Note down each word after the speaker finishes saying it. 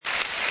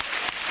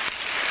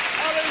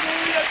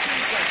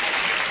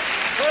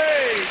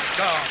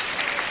God.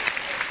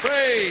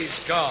 Praise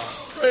God.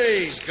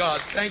 Praise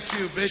God. Thank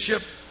you,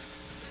 Bishop.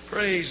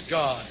 Praise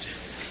God.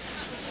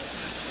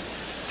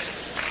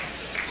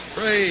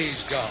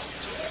 Praise God.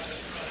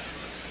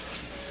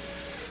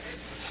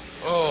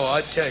 Oh,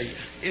 I tell you,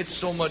 it's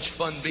so much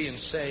fun being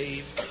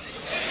saved.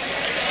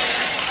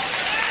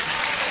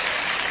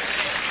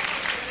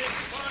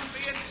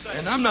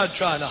 And I'm not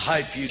trying to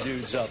hype you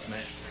dudes up, man.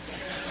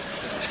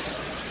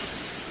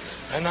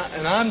 And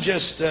I'm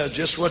just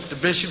what the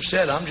bishop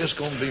said. I'm just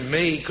going to be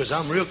me because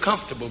I'm real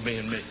comfortable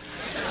being me.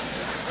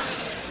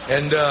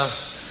 And I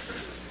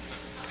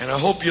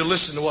hope you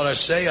listen to what I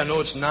say. I know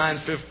it's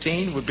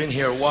 9:15. We've been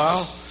here a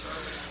while.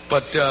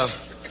 But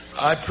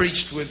I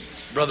preached with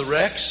Brother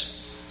Rex.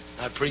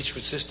 I preached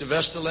with Sister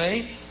Vesta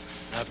Lane.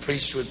 I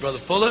preached with Brother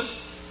Fuller.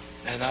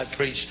 And I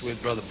preached with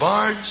Brother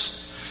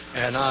Barnes.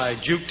 And I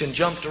juked and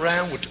jumped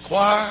around with the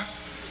choir.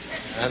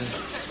 And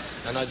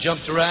I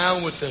jumped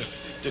around with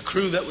the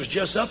crew that was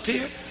just up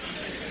here.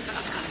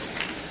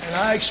 And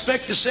I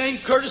expect the same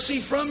courtesy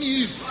from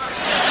you.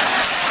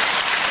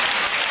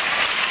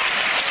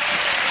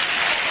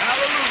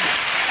 Hallelujah.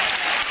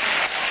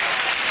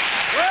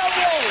 Well,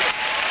 glory.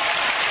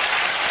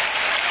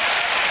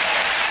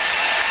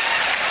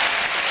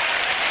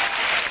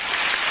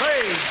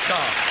 Praise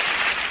God.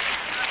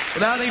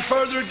 Without any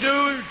further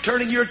ado,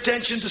 turning your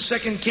attention to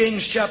 2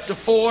 Kings chapter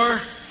 4.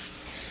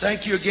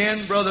 Thank you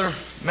again, Brother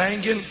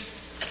Mangan,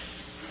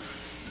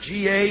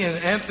 G.A.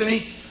 and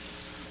Anthony,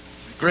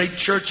 great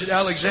church at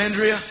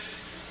Alexandria.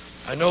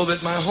 I know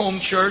that my home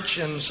church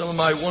and some of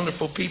my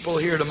wonderful people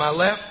here to my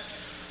left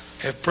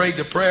have prayed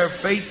the prayer of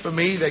faith for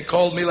me. They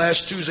called me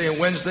last Tuesday and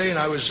Wednesday, and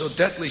I was so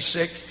deathly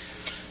sick.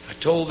 I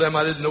told them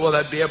I didn't know whether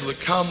I'd be able to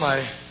come.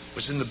 I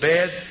was in the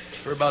bed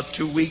for about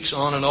 2 weeks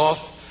on and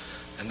off,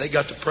 and they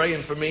got to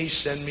praying for me,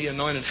 send me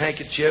anointed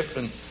handkerchief,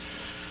 and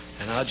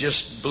I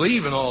just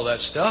believe in all that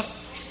stuff.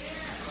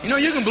 You know,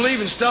 you can believe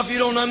in stuff you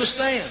don't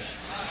understand.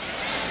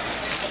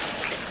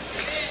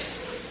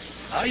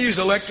 I use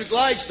electric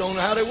lights, don't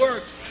know how they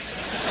work.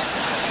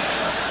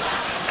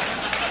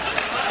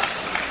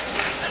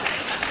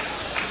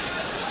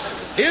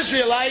 The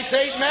Israelites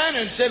ate manna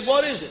and said,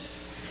 what is it?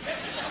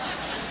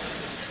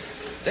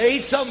 They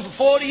ate something for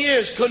 40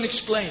 years, couldn't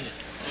explain it.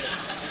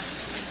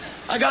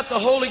 I got the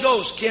Holy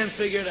Ghost, can't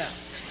figure it out.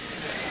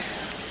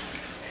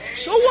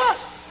 So what?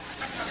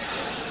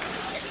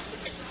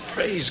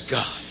 Praise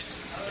God.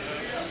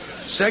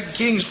 2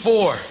 Kings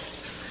 4.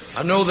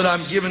 I know that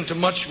I'm given to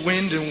much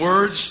wind and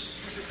words.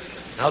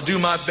 I'll do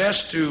my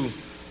best to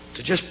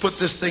just put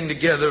this thing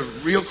together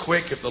real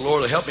quick if the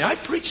Lord will help me. I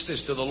preached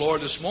this to the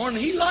Lord this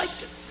morning. He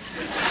liked it.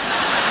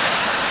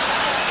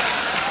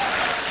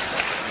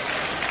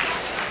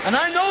 And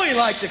I know He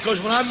liked it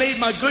because when I made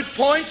my good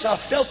points, I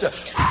felt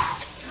it.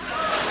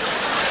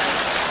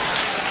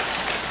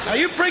 Now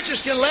you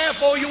preachers can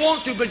laugh all you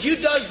want to, but you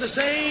does the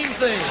same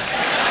thing.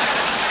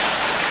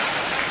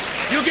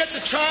 You get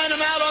to trying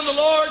them out on the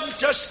Lord and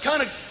just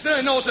kind of,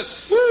 you know, say,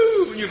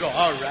 woo, and you go,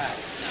 all right.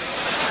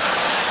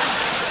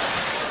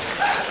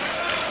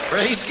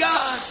 Praise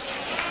God.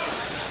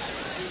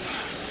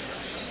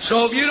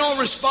 So if you don't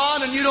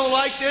respond and you don't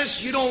like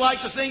this, you don't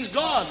like the things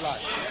God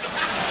likes.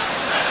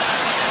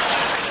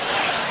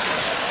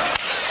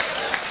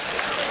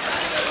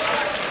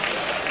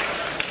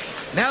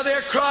 Now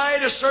there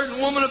cried a certain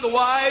woman of the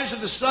wives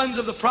of the sons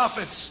of the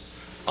prophets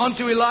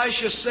unto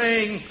Elisha,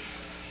 saying,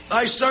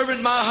 Thy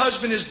servant my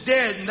husband is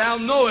dead, and thou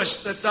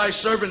knowest that thy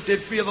servant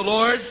did fear the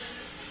Lord.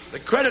 The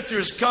creditor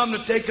is come to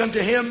take unto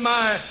him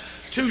my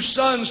 2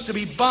 sons to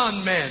be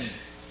bondmen.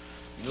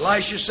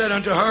 Elisha said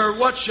unto her,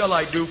 What shall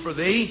I do for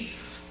thee?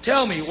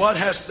 Tell me, what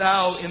hast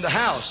thou in the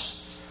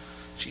house?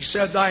 She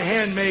said, Thy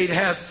handmaid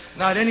hath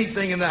not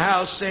anything in the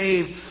house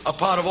save a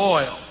pot of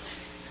oil.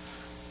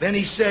 Then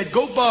he said,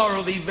 Go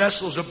borrow thee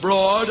vessels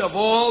abroad of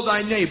all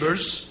thy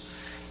neighbors,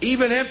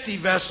 even empty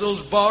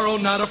vessels, borrow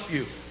not a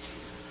few.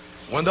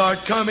 When thou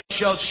art come, thou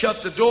shalt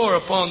shut the door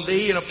upon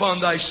thee and upon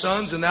thy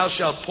sons, and thou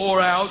shalt pour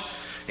out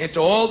into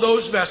all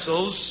those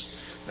vessels.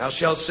 Thou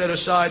shalt set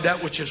aside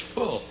that which is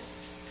full.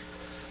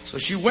 So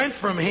she went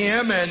from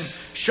him and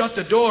shut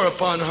the door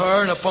upon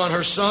her and upon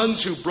her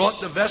sons, who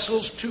brought the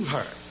vessels to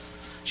her.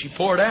 She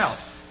poured out.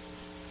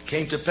 It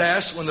came to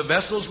pass, when the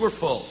vessels were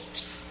full,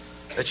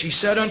 that she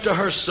said unto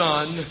her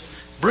son,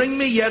 Bring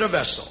me yet a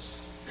vessel.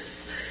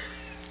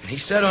 And he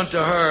said unto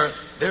her,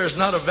 There is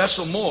not a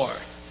vessel more.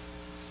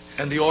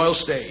 And the oil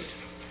stayed.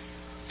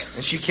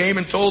 And she came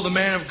and told the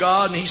man of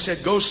God, and he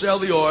said, Go sell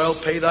the oil,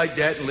 pay thy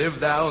debt, and live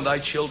thou and thy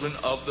children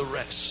of the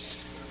rest.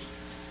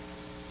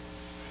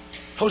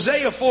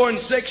 Hosea 4 and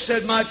 6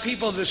 said, My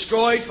people are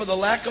destroyed for the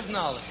lack of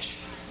knowledge.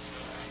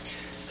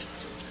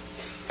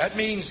 That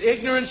means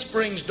ignorance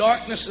brings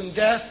darkness and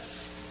death.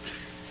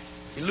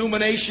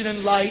 Illumination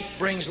and light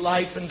brings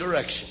life and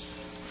direction.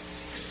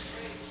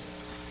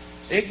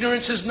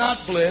 Ignorance is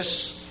not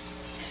bliss.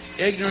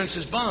 Ignorance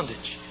is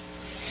bondage.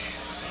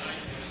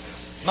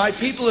 My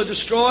people are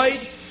destroyed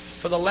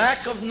for the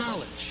lack of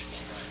knowledge.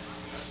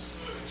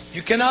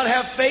 You cannot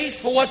have faith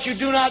for what you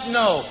do not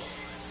know.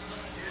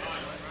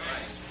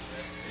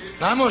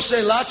 Now, I'm going to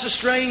say lots of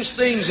strange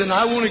things, and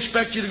I won't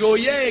expect you to go,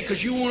 yay,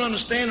 because you won't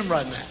understand them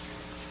right now.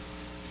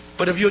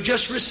 But if you'll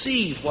just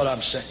receive what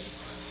I'm saying.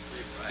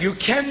 You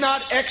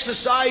cannot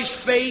exercise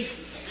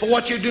faith for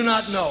what you do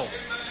not know.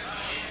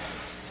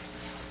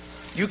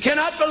 You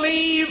cannot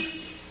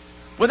believe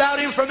without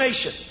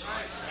information.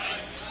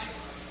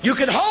 You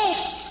can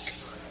hope,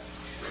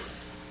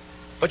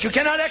 but you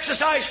cannot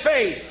exercise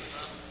faith.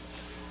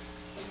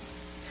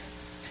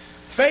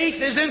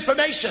 Faith is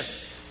information.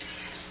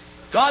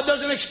 God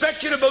doesn't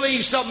expect you to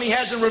believe something He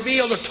hasn't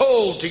revealed or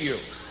told to you.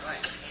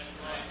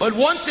 But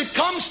once it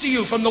comes to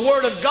you from the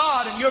Word of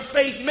God and your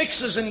faith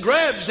mixes and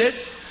grabs it,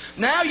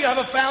 now you have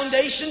a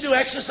foundation to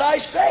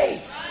exercise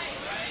faith.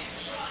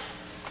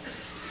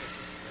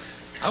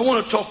 I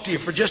want to talk to you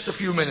for just a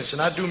few minutes,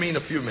 and I do mean a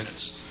few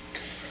minutes.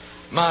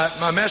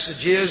 My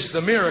message is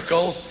the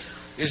miracle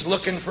is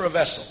looking for a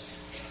vessel.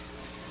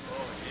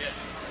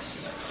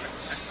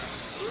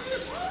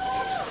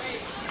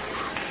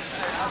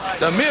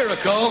 The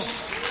miracle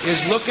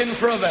is looking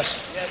for a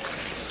vessel.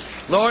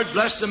 Lord,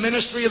 bless the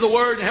ministry of the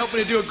Word and help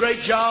me to do a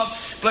great job.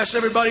 Bless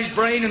everybody's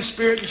brain and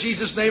spirit. In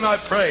Jesus' name I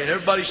pray. And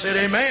everybody said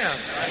amen.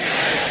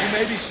 Amen. You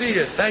may be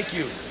seated. Thank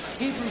you.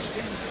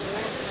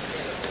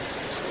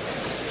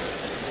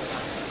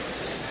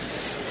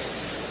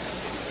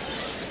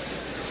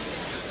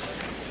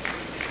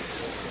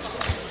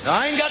 Now,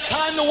 I ain't got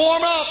time to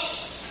warm up.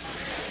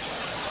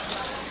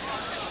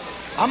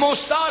 I'm going to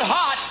start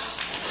hot.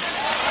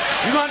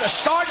 You're going to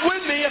start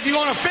with me if you're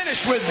going to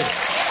finish with me.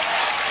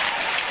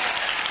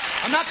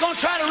 I'm not going to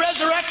try to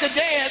resurrect the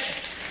dead.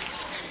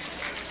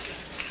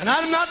 And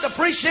I'm not to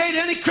appreciate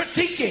any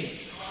critiquing.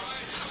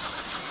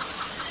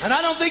 And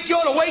I don't think you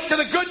ought to wait to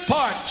the good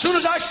part. As soon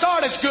as I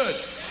start, it's good.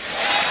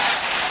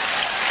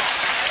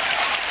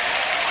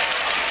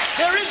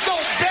 There is no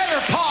better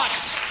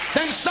parts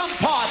than some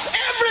parts.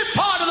 Every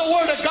part of the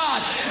Word of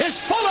God is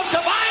full of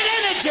divine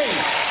energy.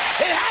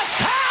 It has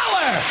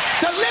power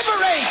to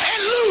liberate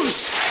and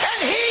loose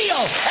and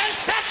heal and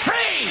set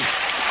free.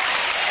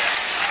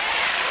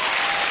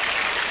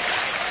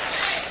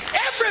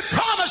 Every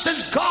promise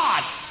is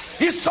God.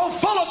 Is so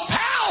full of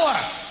power.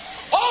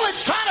 All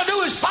it's trying to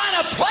do is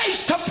find a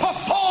place to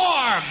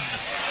perform.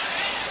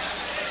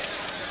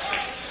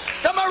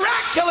 The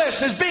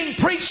miraculous is being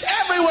preached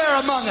everywhere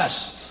among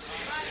us.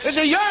 There's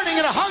a yearning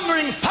and a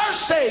hungering,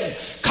 thirsting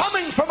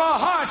coming from our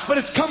hearts, but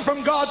it's come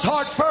from God's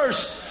heart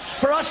first.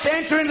 For us to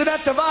enter into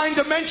that divine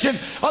dimension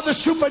of the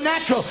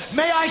supernatural.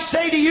 May I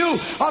say to you,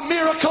 a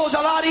miracle is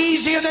a lot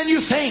easier than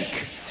you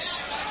think.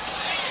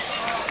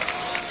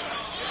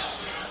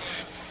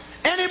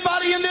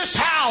 Anybody in this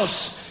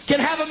house can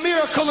have a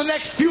miracle the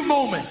next few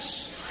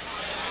moments.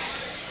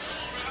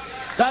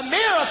 The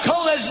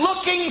miracle is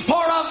looking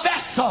for a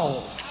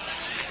vessel.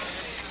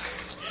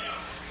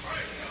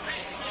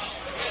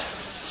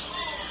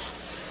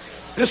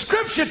 The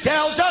scripture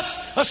tells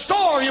us a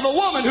story of a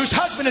woman whose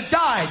husband had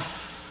died.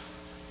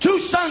 2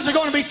 sons are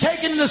going to be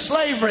taken into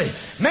slavery.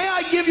 May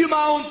I give you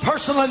my own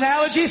personal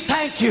analogy?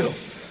 Thank you.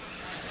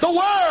 The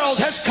world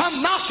has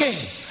come knocking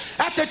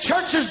at the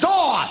church's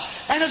door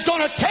and is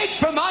going to take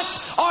from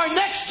us our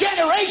next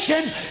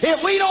generation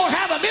if we don't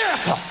have a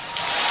miracle.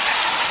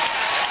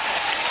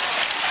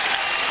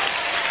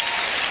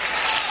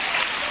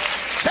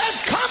 Says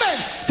coming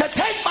to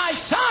take my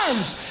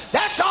sons.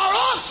 That's our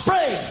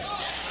offspring.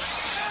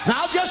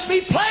 Now just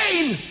be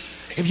plain.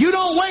 If you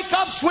don't wake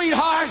up,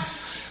 sweetheart,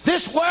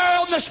 this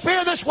world and the spirit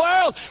of this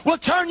world will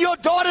turn your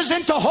daughters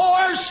into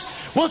whores.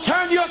 Will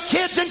turn your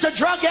kids into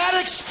drug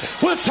addicts.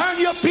 Will turn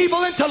your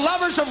people into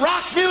lovers of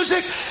rock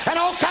music and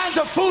all kinds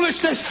of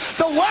foolishness.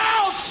 The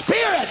world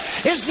spirit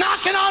is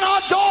knocking on our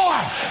door.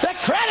 The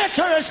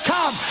creditor has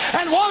come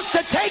and wants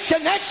to take the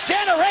next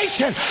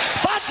generation.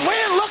 But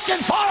we're looking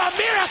for a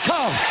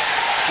miracle.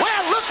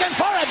 We're looking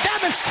for a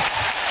demonstration.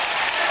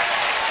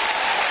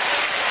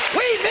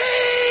 We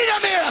need a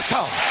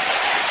miracle.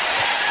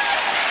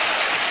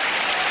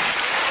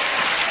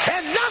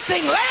 And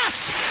nothing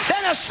less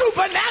than a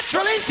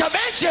supernatural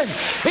intervention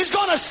is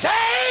going to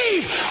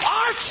save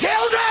our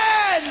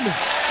children.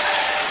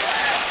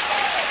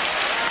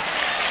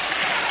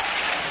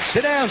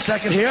 Sit down a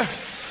second here.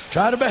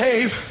 Try to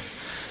behave.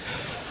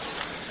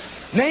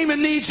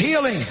 Naaman needs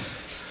healing,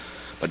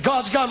 but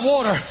God's got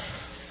water.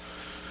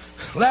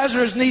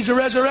 Lazarus needs a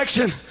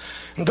resurrection,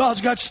 and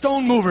God's got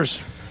stone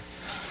movers.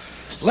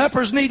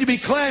 Lepers need to be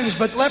cleansed,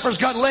 but lepers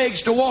got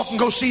legs to walk and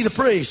go see the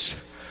priest.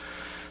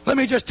 Let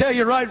me just tell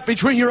you right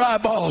between your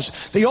eyeballs,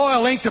 the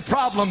oil ain't the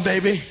problem,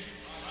 baby.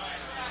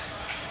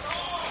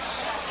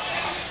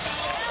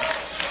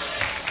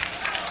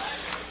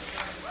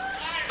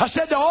 I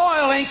said the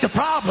oil ain't the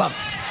problem.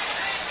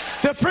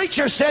 The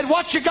preacher said,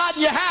 what you got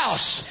in your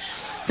house?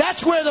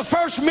 That's where the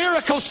first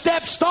miracle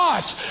step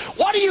starts.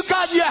 What do you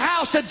got in your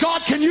house that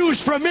God can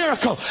use for a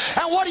miracle?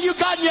 And what do you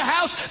got in your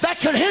house that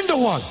could hinder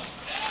one?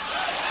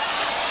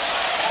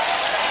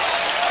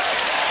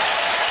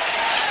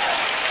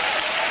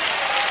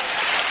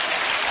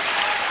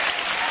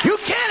 You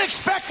can't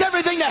expect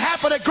everything to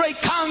happen at a great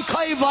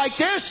conclave like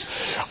this.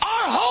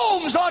 Our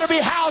homes ought to be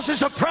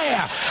houses of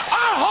prayer.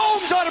 Our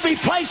homes ought to be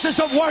places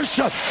of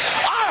worship.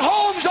 Our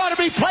homes ought to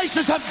be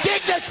places of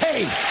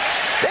dignity.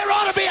 There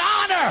ought to be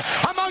honor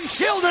among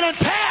children and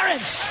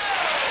parents.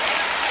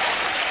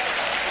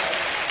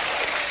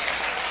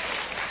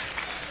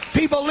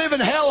 People live in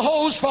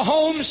hellholes for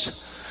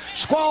homes,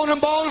 squalling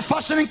and bawling,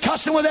 fussing and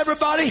cussing with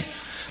everybody.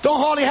 Don't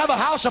hardly have a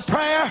house of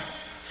prayer.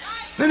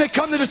 Then they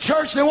come to the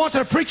church and they want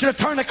the preacher to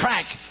turn the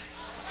crank.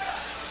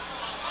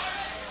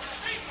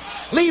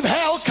 Leave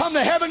hell, come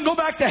to heaven, go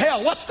back to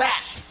hell. What's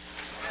that?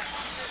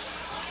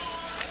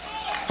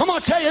 I'm going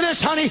to tell you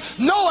this, honey.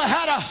 Noah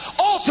had an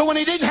altar when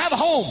he didn't have a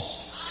home.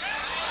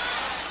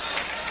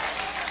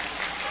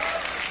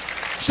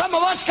 Some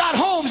of us got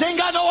homes, ain't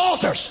got no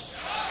altars.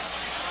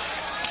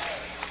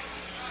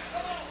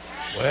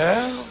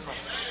 Well,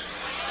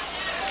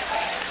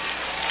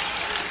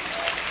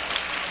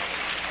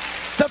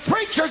 the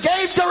preacher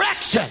gave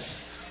direction.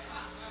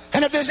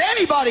 And if there's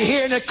anybody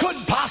here, and it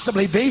couldn't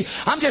possibly be,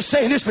 I'm just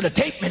saying this for the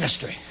tape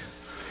ministry.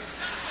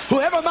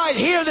 Whoever might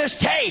hear this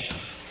tape,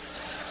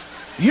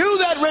 you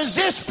that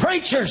resist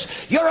preachers,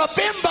 you're a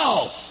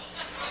bimbo.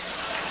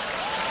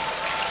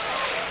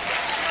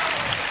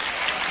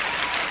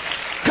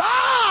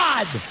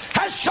 God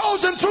has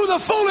chosen through the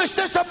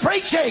foolishness of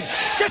preaching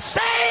to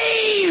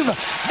save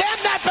them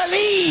that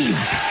believe.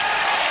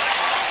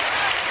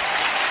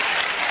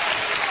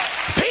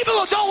 People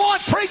who don't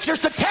want preachers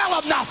to tell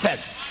them nothing.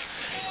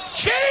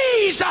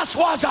 Jesus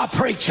was a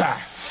preacher.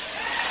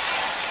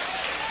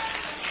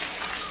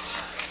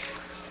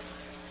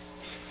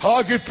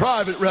 Oh, get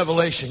private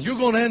revelation. You're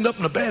going to end up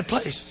in a bad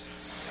place.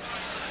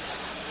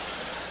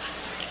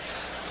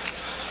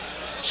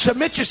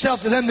 Submit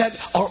yourself to them that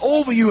are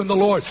over you in the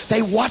Lord.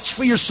 They watch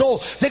for your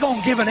soul. They're going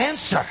to give an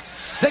answer.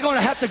 They're going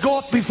to have to go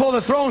up before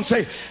the throne and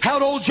say,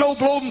 how'd old Joe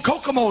Blow in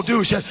Kokomo do?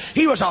 He said,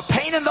 he was a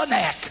pain in the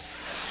neck.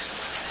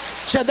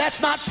 Said, that's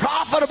not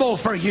profitable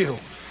for you.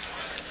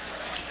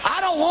 I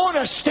don't want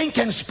a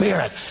stinking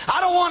spirit.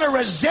 I don't want a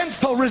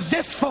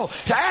resistful,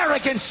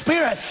 arrogant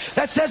spirit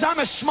that says I'm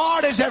as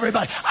smart as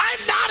everybody.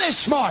 I'm not as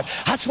smart.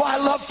 That's why I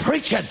love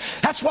preaching.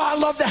 That's why I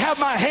love to have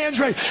my hands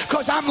raised,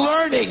 because I'm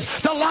learning.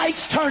 The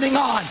light's turning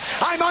on.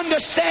 I'm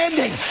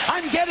understanding.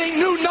 I'm getting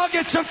new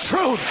nuggets of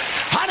truth.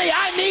 Honey,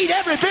 I need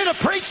every bit of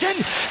preaching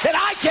that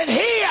I can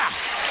hear.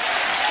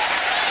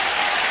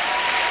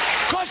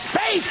 Because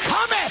faith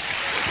cometh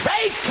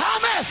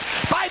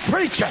by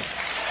preaching.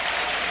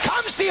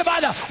 Comes to you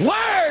by the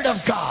Word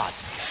of God.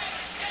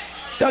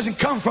 Doesn't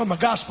come from a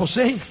gospel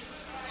sing.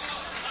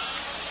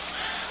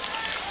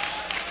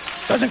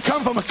 Doesn't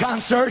come from a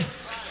concert.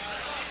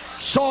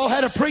 Saul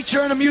had a preacher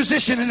and a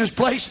musician in his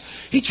place.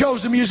 He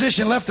chose the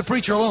musician, left the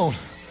preacher alone.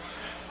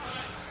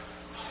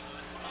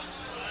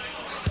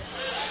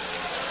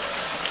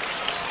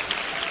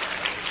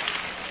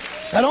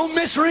 Now don't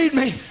misread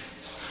me.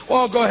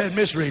 Well, go ahead,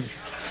 misread me.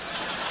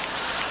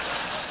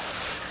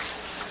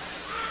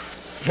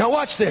 Now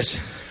watch this.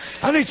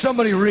 I need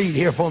somebody to read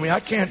here for me.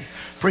 I can't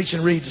preach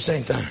and read at the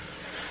same time.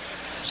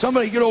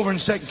 Somebody get over in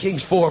 2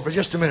 Kings 4 for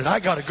just a minute. I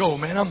got to go,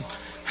 man. I'm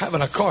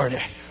having a car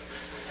day.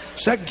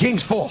 2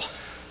 Kings 4.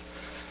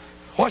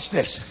 Watch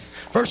this.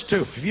 Verse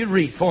 2. If you'd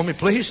read for me,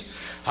 please.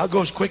 I'll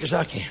go as quick as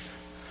I can.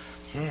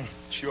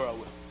 Sure I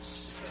will.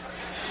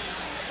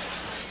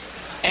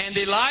 And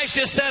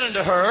Elisha said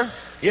unto her,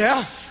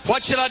 yeah?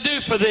 what shall I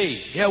do for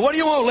thee? Yeah, what do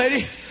you want,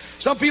 lady?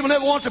 Some people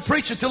never want to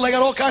preach until they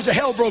got all kinds of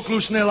hell broke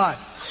loose in their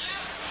life.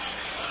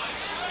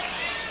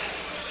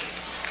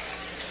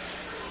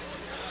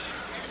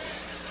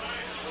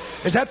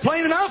 Is that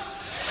plain enough?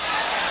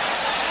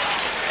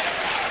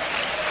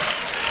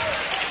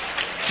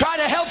 Try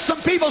to help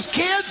some people's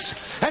kids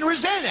and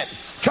resent it.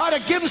 Try to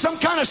give them some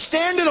kind of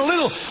standard, a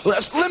little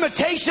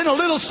limitation, a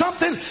little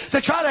something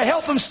to try to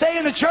help them stay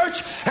in the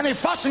church, and they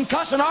fuss and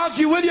cuss and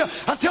argue with you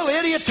until the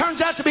idiot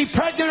turns out to be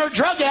pregnant or a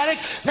drug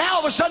addict. Now all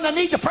of a sudden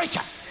they need the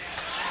preacher.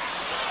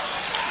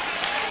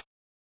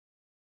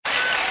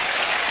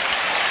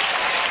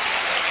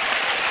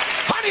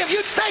 If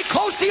you'd stay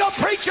close to your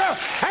preacher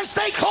and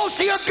stay close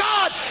to your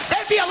God,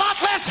 there'd be a lot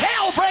less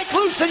hell break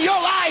loose in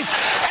your life,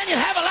 and you'd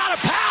have a lot of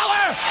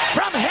power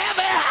from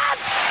heaven.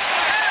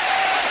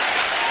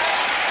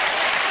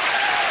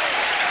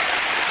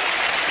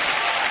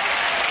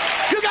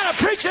 You got a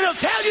preacher that'll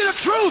tell you the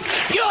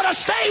truth. You ought to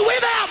stay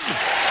with him.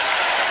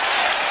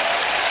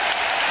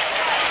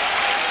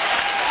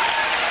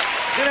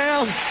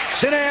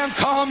 Sit down,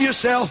 calm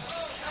yourself.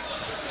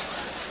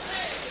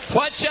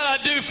 What shall I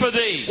do for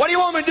thee? What do you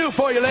want me to do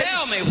for you, lady?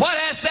 Tell me, what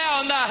hast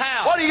thou in thy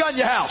house? What do you got in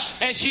your house?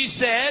 And she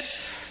said,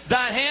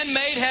 thine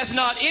handmaid hath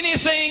not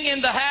anything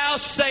in the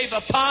house save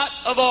a pot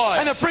of oil.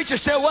 And the preacher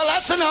said, well,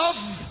 that's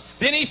enough.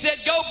 Then he said,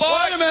 go, boy.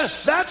 Wait a minute,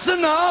 that's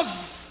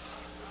enough.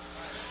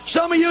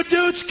 Some of you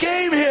dudes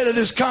came here to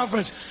this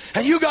conference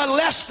and you got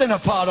less than a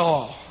pot of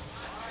oil.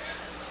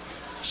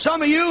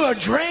 Some of you are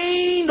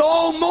drained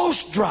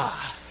almost dry.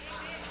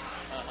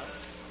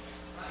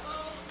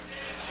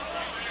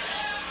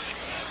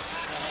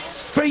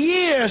 For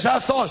years I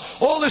thought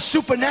all this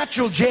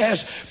supernatural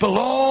jazz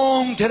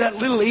belonged to that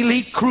little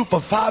elite group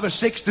of 5 or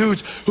 6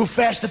 dudes who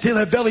fasted till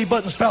their belly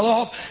buttons fell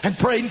off and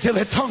prayed until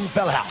their tongue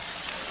fell out.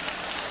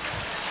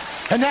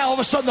 And now all of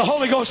a sudden the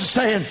Holy Ghost is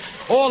saying,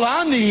 all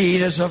I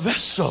need is a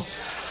vessel.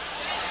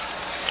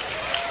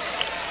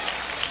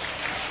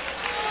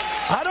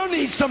 I don't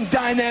need some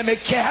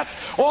dynamic cat.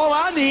 All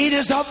I need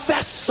is a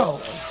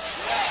vessel.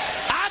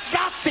 I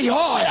got the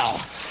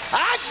oil.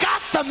 I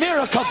got the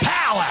miracle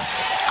power.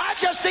 I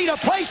just need a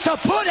place to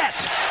put it.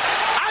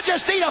 I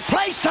just need a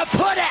place to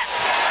put it.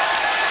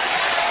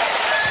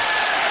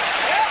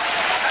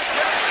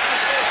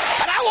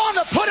 And I want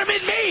to put him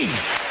in me.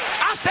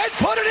 I said,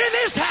 put it in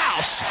this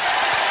house.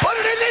 Put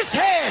it in this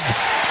head.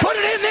 Put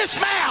it in this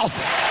mouth.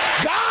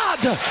 God,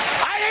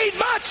 I ain't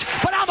much,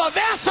 but I'm a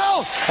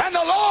vessel. And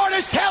the Lord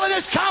is telling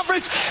this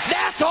conference,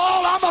 that's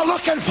all I'm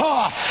looking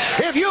for.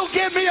 If you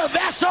give me a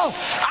vessel,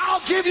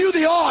 I'll give you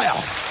the oil.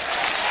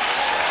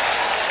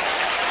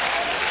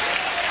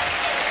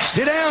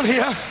 Sit down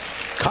here.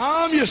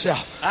 Calm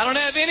yourself. I don't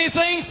have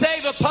anything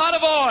save a pot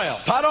of oil.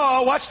 Pot of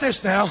oil. Watch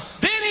this now.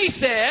 Then he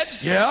said,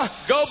 yeah,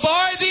 go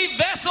borrow thee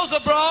vessels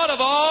abroad of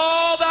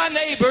all thy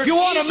neighbors. You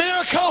want a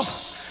miracle?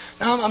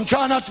 Now, I'm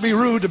trying not to be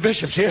rude to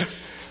bishops here.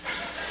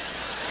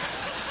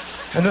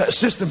 And the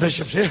assistant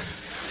bishops here.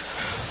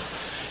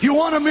 You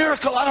want a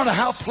miracle? I don't know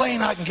how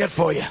plain I can get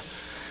for you.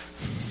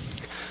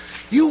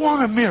 You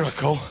want a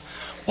miracle?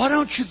 Why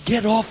don't you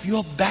get off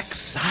your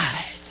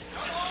backside?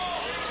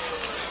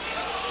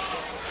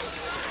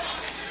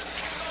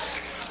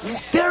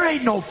 There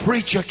ain't no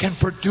preacher can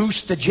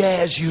produce the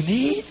jazz you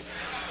need.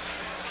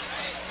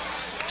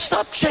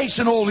 Stop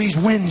chasing all these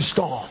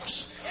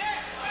windstorms.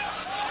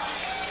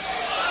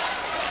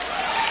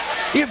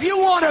 If you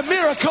want a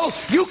miracle,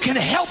 you can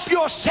help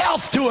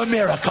yourself to a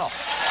miracle.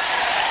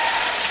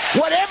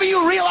 Whatever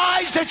you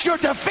realize that you're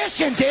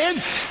deficient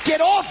in, get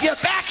off your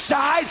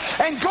backside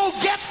and go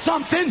get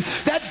something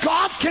that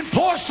God can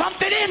pour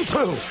something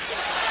into.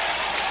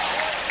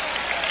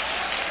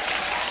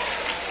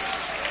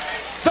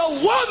 The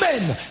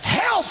woman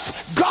helped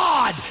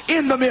God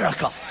in the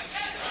miracle.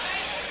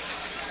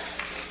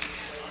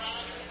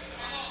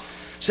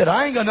 Said,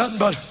 I ain't got nothing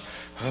but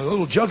a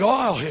little jug of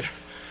oil here.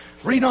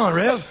 Read on,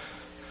 Rev.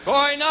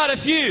 Borrow not a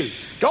few.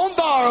 Don't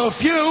borrow a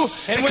few.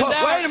 And because,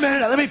 wait a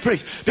minute, let me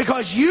preach.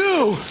 Because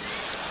you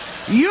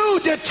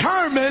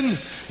determine.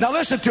 Now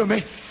listen to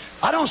me.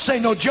 I don't say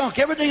no junk.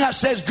 Everything I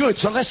say is good,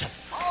 so listen.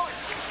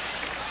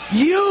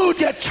 You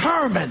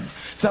determine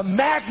the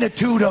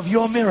magnitude of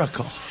your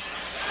miracle.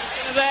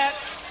 That.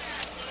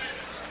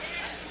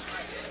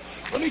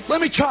 Let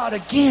me try it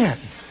again.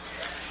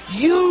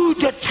 You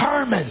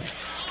determine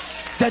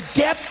the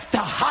depth, the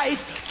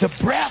height, the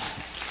breadth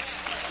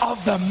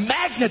of the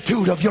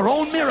magnitude of your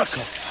own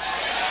miracle.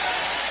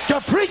 The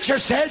preacher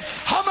said,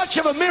 how much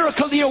of a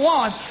miracle do you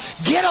want?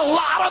 Get a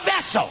lot of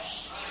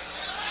vessels.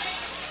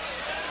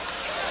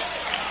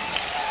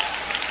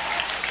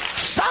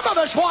 Some of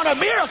us want a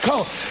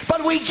miracle,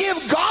 but we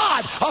give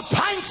God a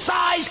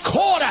pint-sized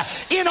quarter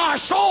in our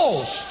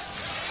souls.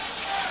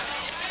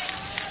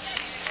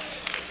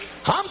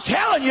 I'm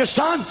telling you,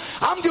 son,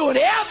 I'm doing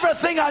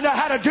everything I know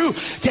how to do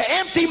to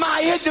empty my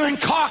ignorant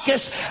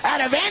carcass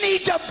out of any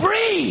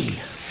debris.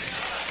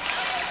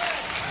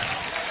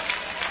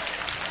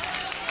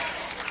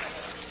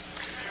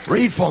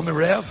 Read for me,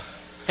 Rev.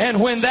 And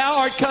when thou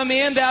art come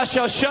in, thou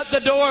shalt shut the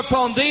door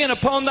upon thee and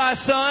upon thy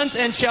sons,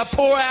 and shalt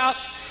pour out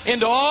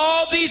into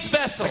all these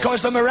vessels.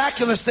 Because the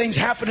miraculous things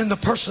happen in the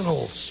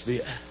personal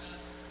sphere.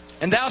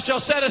 And thou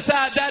shalt set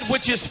aside that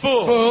which is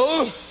full.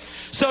 Full.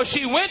 So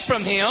she went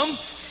from him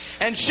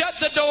and shut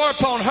the door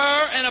upon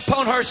her and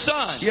upon her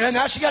sons. Yeah,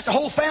 now she got the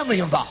whole family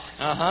involved.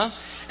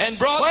 And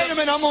brought Wait a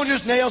minute, I'm going to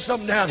just nail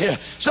something down here.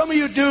 Some of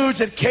you dudes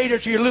that cater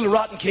to your little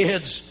rotten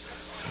kids,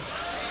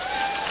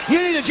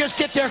 you need to just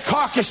get their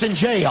carcass in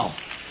jail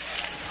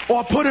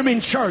or put them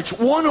in church,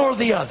 one or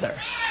the other.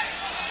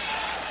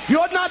 You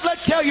ought not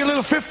tell your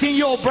little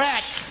 15-year-old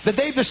brat that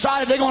they've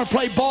decided they're going to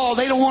play ball,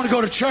 they don't want to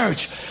go to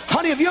church.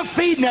 Honey, if you're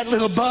feeding that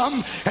little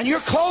bum and you're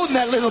clothing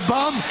that little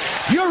bum,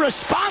 you're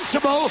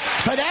responsible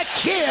for that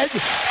kid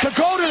to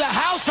go to the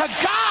house of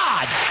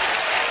God.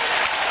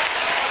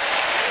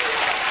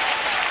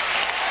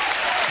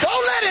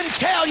 Don't let him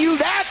tell you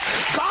that.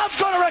 God's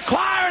going to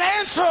require an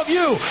answer of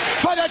you.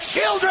 For the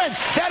children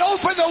that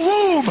open the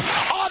womb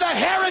are the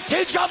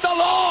heritage of the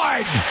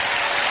Lord.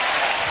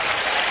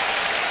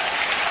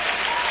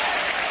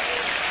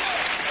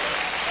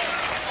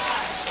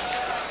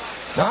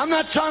 Now, I'm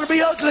not trying to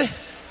be ugly,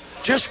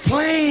 just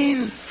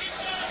plain.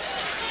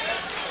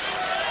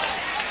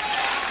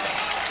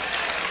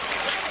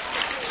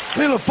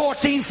 Little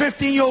 14,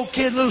 15-year-old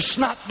kid, little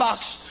snot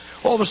box,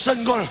 all of a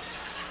sudden going,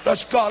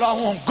 bless God, I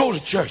won't go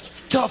to church.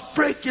 Tough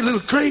break, you little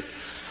creep.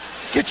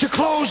 Get your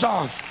clothes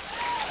on.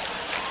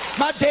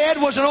 My dad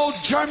was an old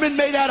German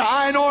made out of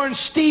iron ore and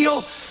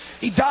steel.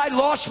 He died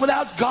lost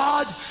without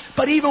God.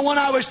 But even when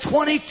I was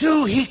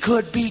 22, he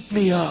could beat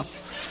me up.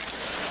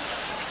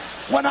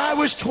 When I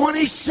was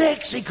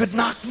 26, he could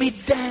knock me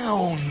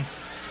down.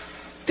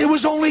 there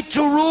was only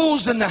two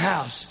rules in the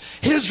house.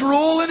 His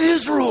rule and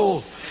his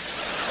rule.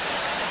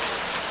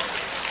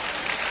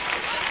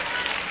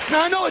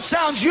 Now I know it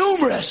sounds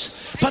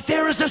humorous, but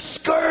there is a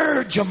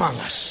scourge among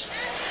us.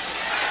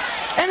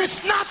 And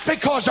it's not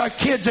because our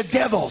kids are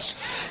devils.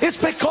 It's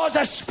because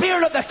the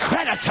spirit of the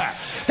creditor,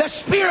 the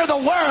spirit of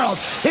the world,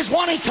 is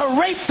wanting to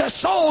rape the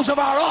souls of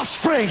our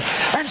offspring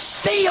and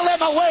steal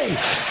them away.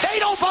 They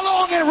don't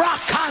belong in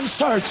rock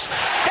concerts.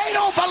 They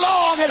don't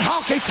belong in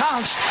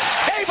honky-tonks.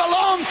 They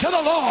belong to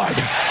the Lord.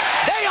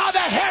 They are the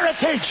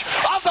heritage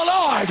of the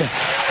Lord.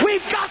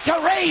 We've got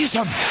to raise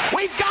them.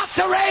 We've got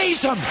to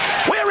raise them.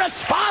 We're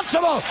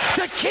responsible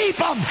to keep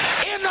them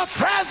in the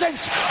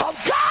presence of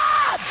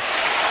God.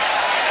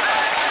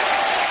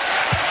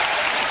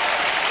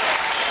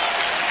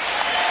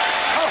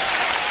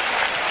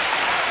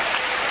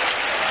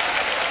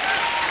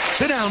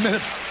 Sit down a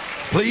minute,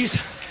 please.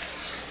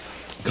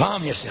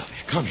 Calm yourself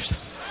here. Calm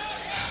yourself.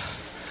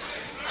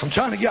 I'm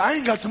trying to get... I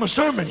ain't got to my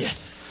sermon yet.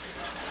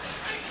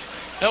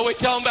 No, we're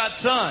talking about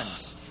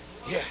sons.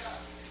 Yeah.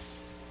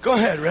 Go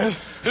ahead, Rev.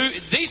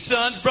 These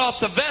sons brought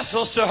the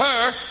vessels to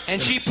her,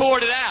 and she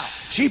poured it out.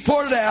 She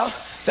poured it out.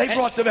 They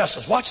brought the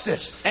vessels. Watch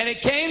this. And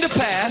it came to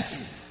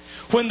pass,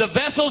 when the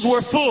vessels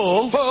were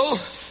full,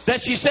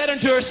 that she said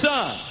unto her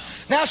son.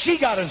 Now she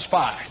got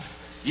inspired.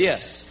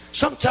 Yes.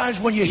 Sometimes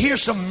when you hear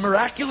some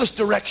miraculous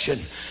direction,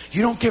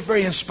 you don't get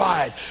very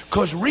inspired,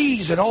 because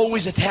reason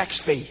always attacks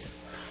faith.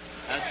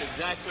 That's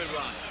exactly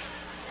right.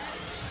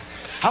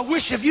 I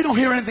wish, if you don't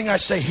hear anything I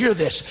say, hear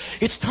this.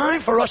 It's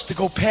time for us to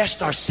go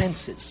past our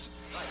senses.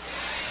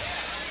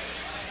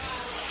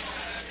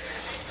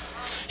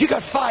 You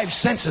got 5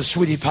 senses,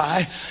 sweetie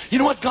pie. You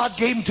know what God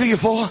gave them to you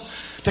for?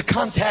 To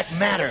contact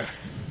matter.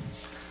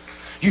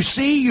 You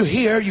see, you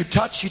hear, you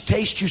touch, you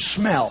taste, you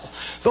smell.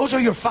 Those are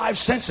your 5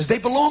 senses. They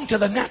belong to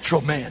the natural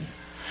man.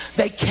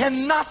 They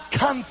cannot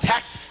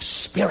contact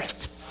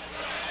spirit.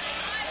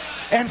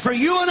 And for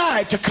you and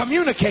I to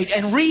communicate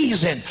and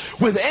reason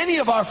with any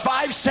of our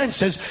 5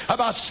 senses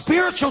about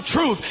spiritual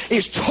truth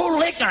is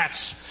total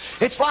ignorance.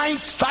 It's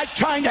like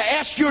trying to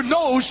ask your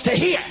nose to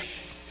hear.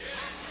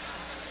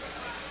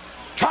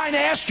 Trying to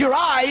ask your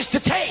eyes to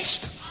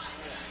taste.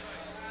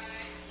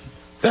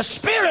 The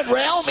spirit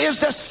realm is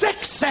the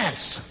 6th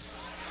sense.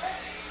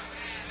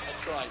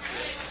 That's right,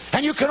 yes.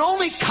 And you can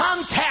only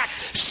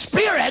contact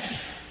spirit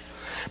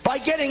by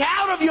getting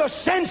out of your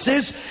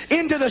senses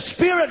into the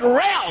spirit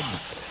realm.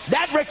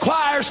 That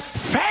requires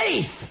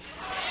faith.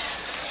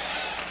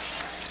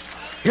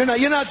 You're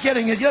not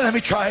getting it yet. Let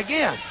me try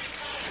again.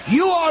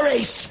 You are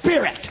a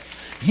spirit.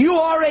 You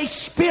are a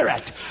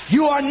spirit.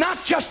 You are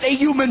not just a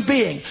human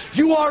being.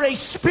 You are a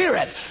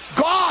spirit.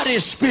 God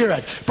is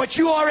spirit. But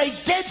you are a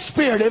dead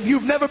spirit if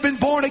you've never been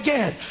born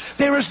again.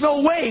 There is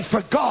no way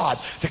for God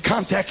to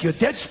contact your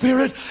dead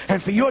spirit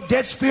and for your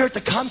dead spirit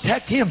to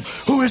contact Him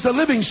who is the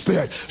living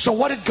spirit. So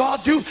what did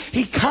God do?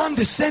 He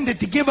condescended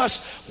to give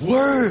us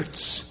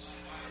words.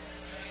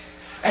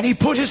 And He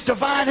put His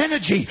divine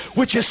energy,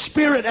 which is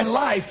spirit and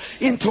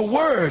life, into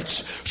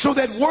words, so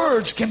that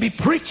words can be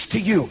preached to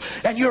you,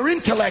 and your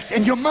intellect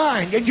and your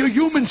mind and your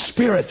human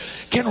spirit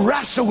can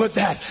wrestle with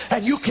that,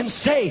 and you can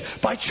say,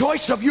 by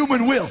choice of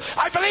human will,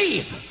 I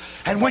believe.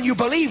 And when you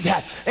believe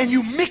that and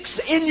you mix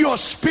in your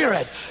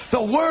spirit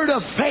the word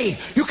of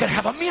faith, you can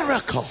have a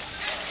miracle.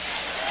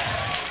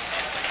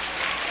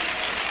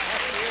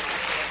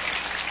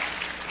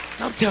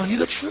 I'm telling you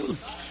the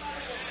truth.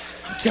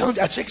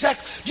 That's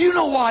exactly. Do you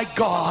know why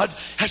God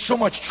has so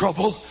much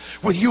trouble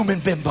with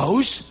human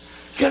bimbos?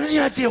 Got any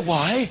idea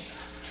why?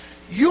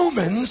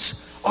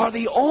 Humans are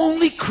the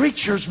only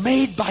creatures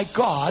made by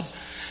God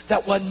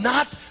that were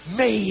not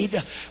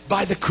made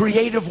by the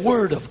creative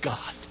word of God.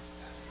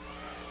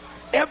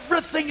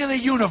 Everything in the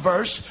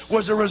universe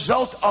was a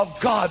result of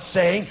God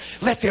saying,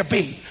 let there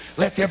be.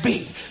 Let there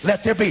be.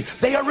 Let there be.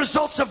 They are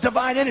results of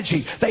divine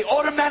energy. They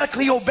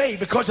automatically obey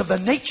because of the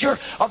nature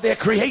of their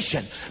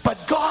creation.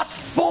 But God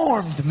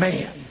formed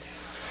man.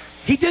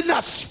 He did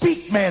not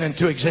speak man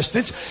into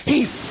existence.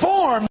 He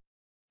formed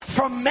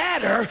from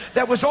matter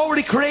that was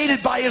already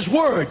created by His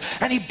word,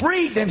 and He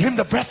breathed in him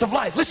the breath of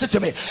life. Listen to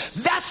me.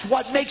 That's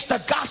what makes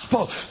the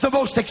gospel the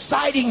most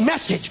exciting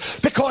message,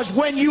 because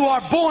when you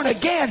are born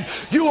again,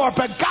 you are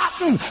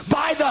begotten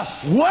by the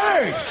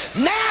word.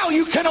 Now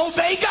you can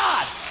obey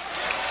God.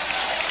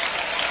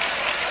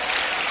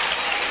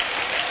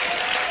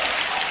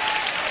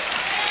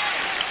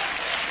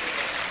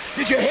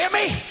 Did you hear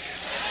me?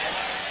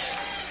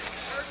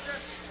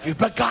 You're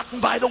begotten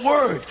by the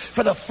word.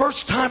 For the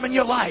first time in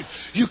your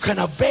life, you can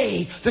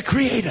obey the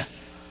Creator.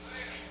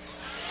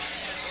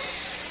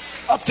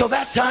 Up till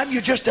that time,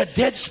 you're just a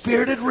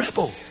dead-spirited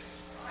rebel.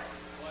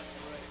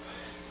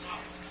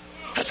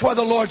 That's why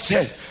the Lord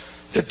said,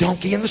 the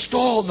donkey in the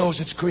stall knows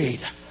its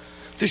Creator.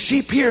 The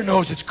sheep here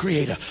knows its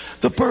Creator.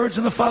 The birds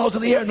and the fowls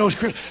of the air knows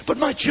Creator. But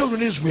my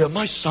children Israel,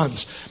 my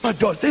sons, my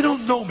daughters, they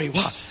don't know me.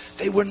 Why?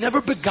 They were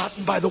never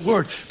begotten by the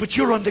word, but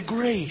you're under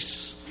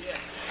grace.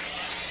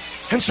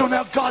 And so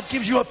now God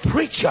gives you a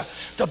preacher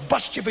to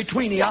bust you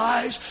between the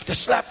eyes, to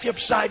slap you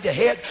upside the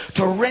head,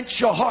 to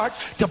wrench your heart,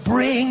 to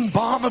bring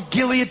balm of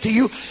Gilead to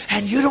you,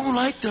 and you don't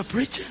like the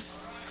preacher.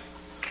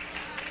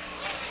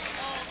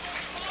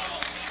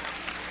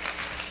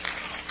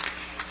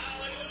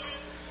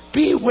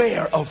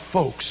 Beware of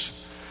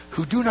folks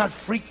who do not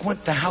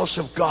frequent the house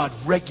of God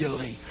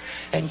regularly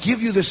and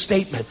give you the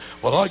statement,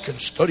 well, I can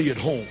study at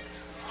home.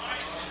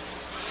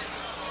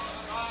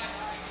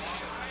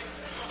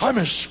 I'm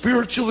as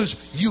spiritual as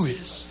you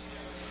is.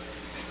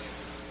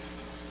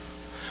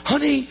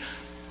 Honey,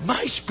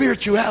 my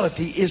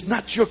spirituality is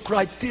not your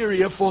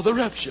criteria for the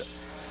rapture.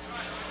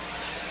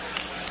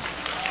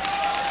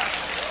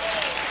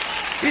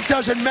 It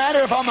doesn't matter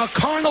if I'm a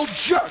carnal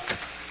jerk.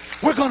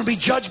 We're going to be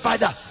judged by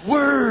the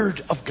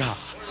Word of God.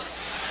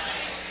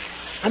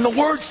 And the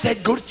Word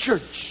said, go to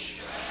church.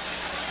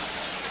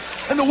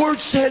 And the Word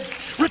said,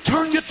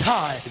 return your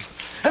tithe.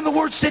 And the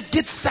Word said,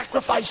 get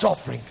sacrifice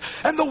offering.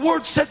 And the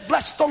Word said,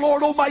 bless the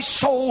Lord, O my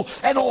soul,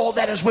 and all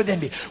that is within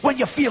me. When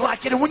you feel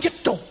like it and when you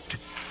don't.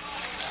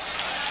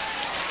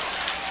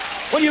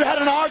 When you had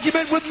an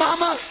argument with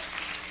mama,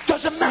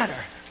 doesn't matter.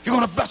 You're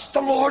going to bless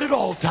the Lord at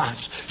all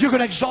times. You're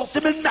going to exalt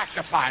Him and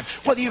magnify Him,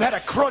 whether you had a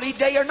cruddy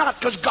day or not,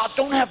 because God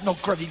don't have no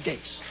cruddy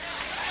days.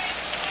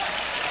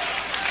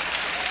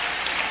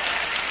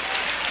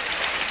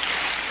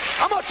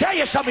 I'm going to tell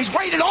you something. He's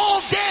waited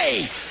all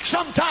day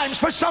sometimes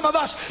for some of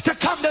us to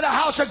come to the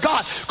house of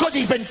God, because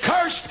he's been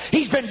cursed,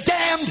 he's been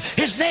damned,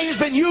 his name's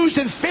been used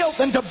in filth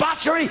and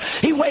debauchery.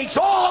 He waits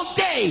all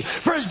day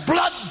for his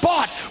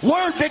blood-bought,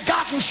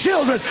 word-begotten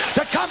children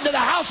to come to the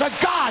house of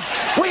God.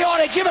 We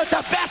ought to give it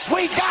the best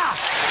we got.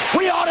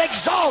 We ought to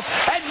exalt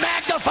and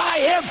magnify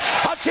Him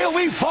until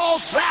we fall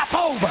slap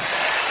over.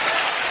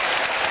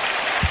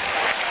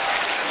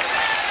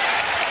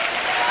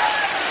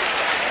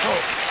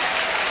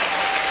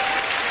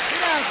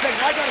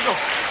 I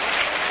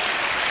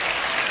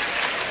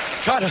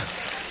gotta go.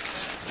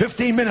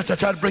 15 minutes. I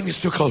try to bring this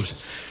to a close.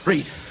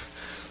 Read.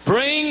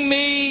 Bring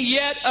me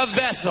yet a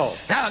vessel.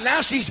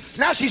 Now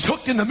she's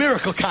hooked in the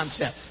miracle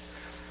concept.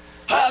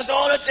 That's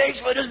all it takes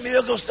for this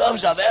miracle stuff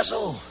is a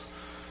vessel.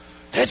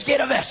 Let's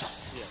get a vessel.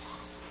 Yeah.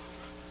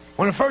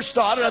 When it first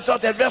started, I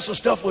thought that vessel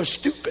stuff was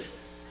stupid.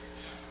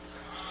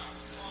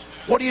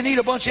 What do you need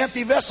a bunch of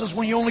empty vessels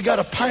when you only got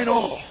a pint of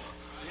oil?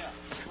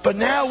 But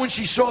now when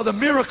she saw the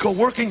miracle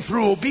working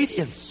through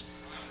obedience,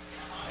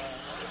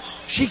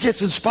 she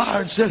gets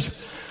inspired and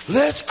says,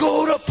 let's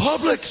go to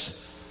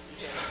Publix.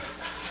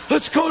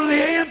 Let's go to the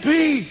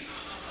A&P.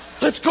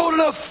 Let's go to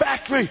the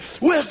factory.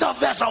 Where's the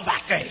vessel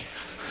factory?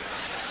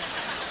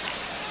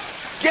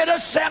 Get a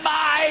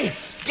semi.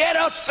 Get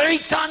a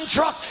 3-ton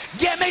truck.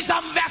 Get me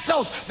some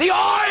vessels. The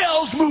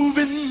oil's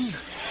moving.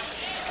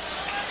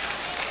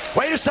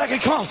 Wait a second,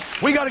 come on.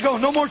 We got to go.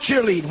 No more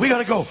cheerleading. We got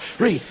to go.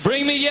 Read.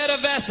 Bring me yet a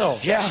vessel.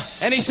 Yeah.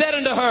 And he said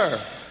unto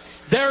her,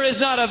 there is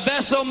not a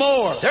vessel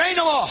more. There ain't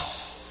no more.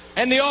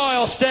 And the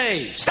oil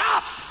stays.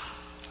 Stop.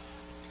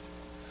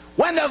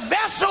 When the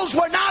vessels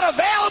were not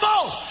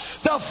available,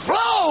 the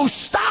flow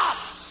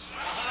stops.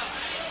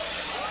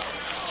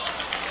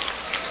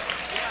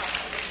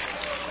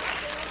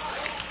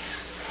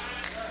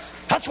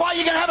 That's why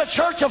you can have a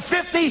church of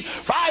 50,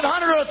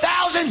 500, or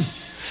 1,000.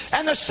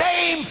 And the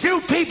same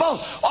few people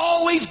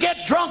always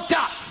get drunked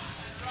up.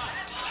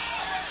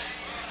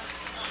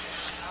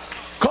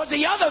 Because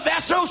the other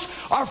vessels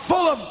are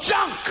full of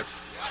junk.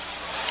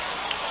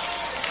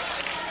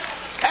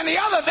 And the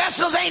other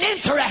vessels ain't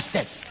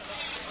interested.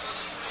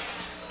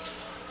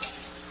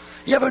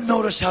 You ever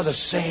notice how the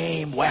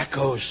same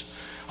wackos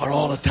are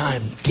all the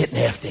time getting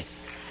after it?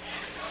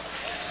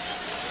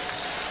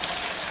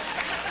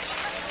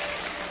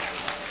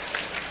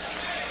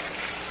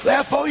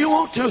 Therefore you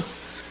want to.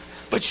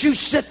 But you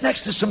sit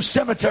next to some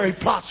cemetery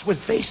plots with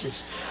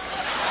faces.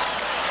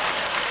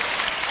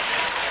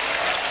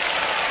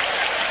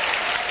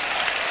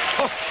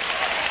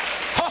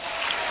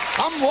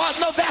 I'm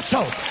wanting a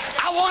vessel.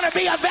 I want to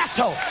be a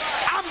vessel.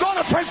 I'm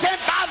going to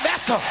present my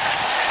vessel.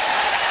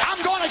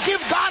 I'm going to give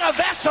God a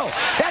vessel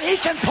that He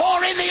can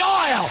pour in the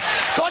oil.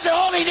 Because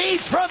all He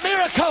needs for a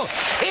miracle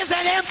is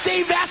an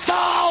empty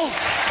vessel.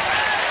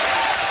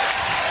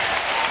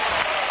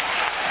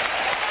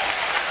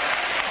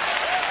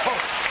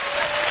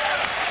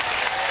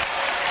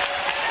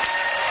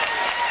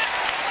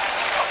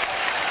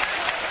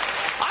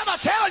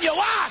 Tell you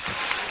what,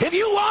 if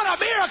you want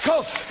a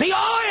miracle, the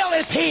oil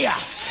is here.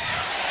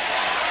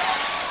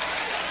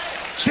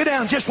 Sit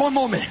down just one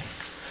more minute.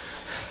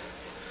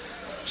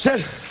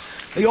 Said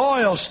the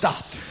oil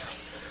stopped.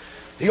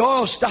 The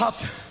oil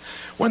stopped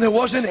when there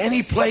wasn't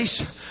any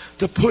place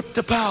to put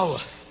the power.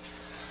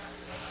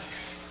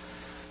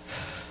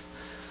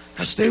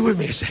 Now stay with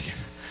me a second.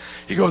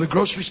 You go to the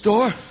grocery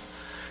store,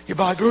 you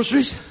buy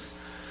groceries.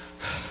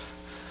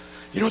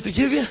 You know what they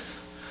give you?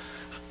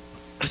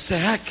 A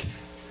sack.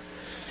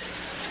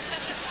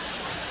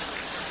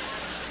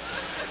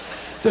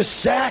 The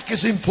sack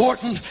is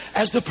important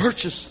as the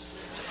purchase.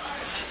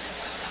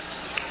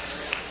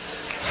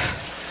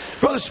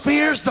 Brother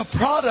Spears, the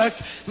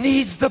product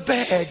needs the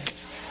bag.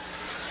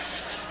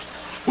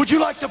 Would you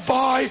like to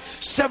buy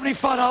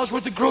 $75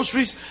 worth of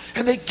groceries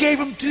and they gave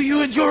them to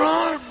you in your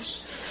arms?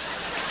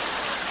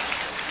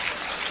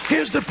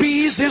 Here's the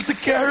peas, here's the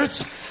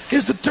carrots,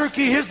 here's the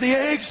turkey, here's the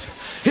eggs,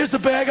 here's the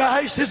bag of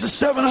ice, here's the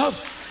 7-Up.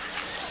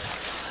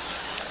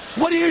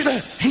 What do you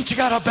say? Ain't you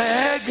got a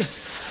bag?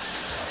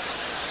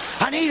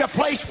 I need a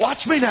place.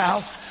 Watch me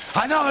now.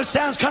 I know it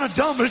sounds kind of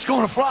dumb, but it's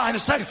going to fly in a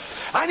second.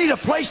 I need a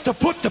place to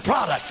put the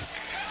product.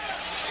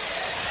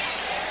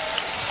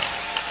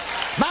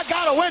 My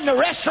God, I went in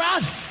the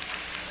restaurant.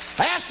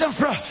 I asked them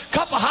for a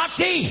cup of hot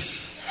tea.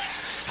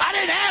 I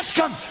didn't ask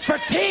them for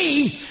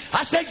tea.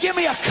 I said, give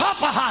me a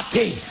cup of hot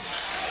tea.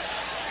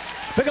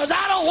 Because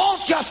I don't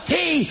want just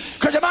tea,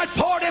 because it might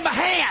pour it in my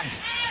hand.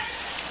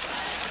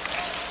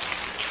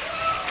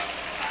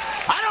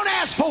 I don't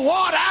ask for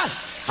water.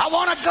 I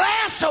want a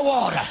glass of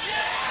water.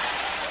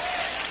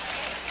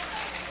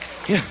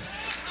 Yeah,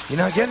 you're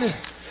not getting it?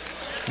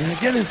 You're not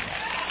getting it?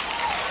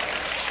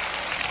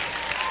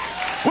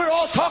 We're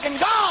all talking,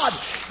 God,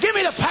 give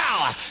me the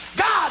power.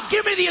 God,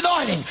 give me the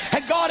anointing.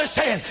 And God is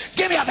saying,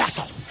 give me a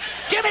vessel.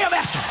 Give me a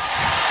vessel.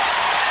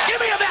 Give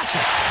me a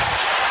vessel.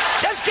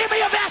 Just give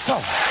me a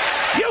vessel.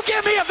 You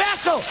give me a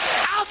vessel,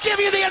 I'll give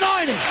you the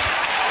anointing.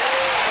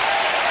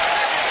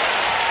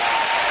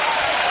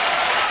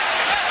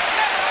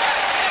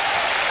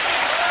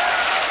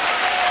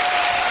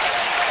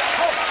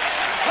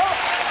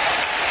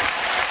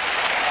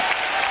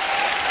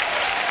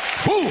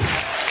 Woo!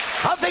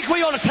 I think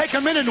we ought to take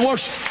a minute and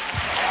worship.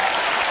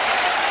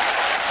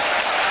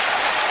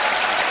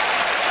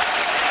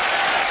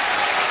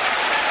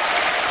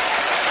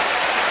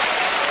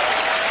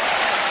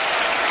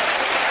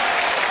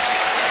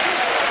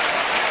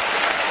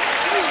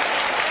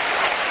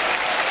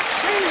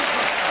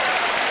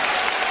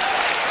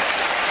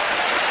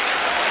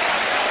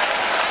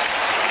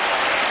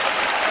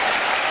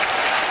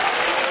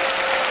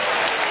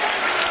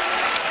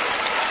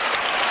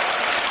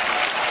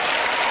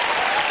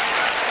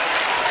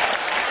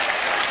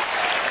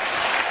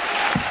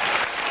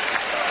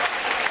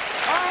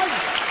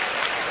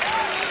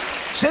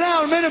 Sit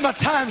down a minute, my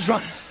time's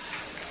running.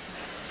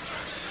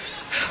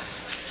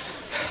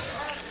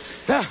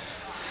 Now,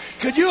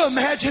 could you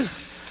imagine,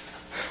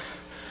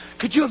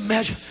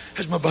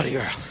 here's my buddy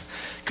Earl,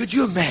 could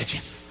you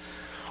imagine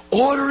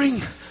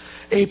ordering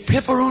a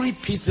pepperoni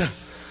pizza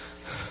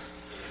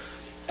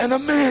and a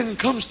man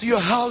comes to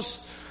your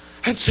house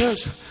and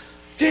says,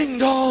 ding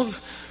dong,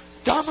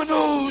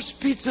 Domino's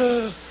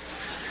pizza.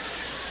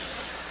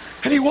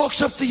 And he walks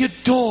up to your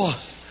door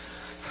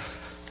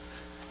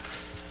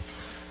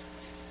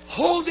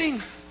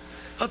holding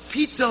a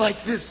pizza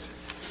like this,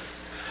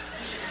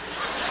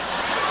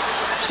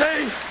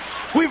 saying,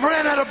 we've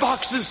ran out of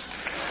boxes.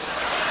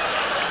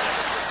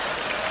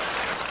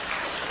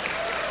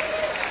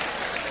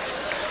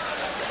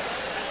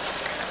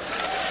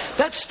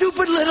 That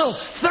stupid little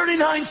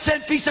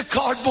 39-cent piece of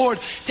cardboard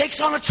takes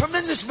on a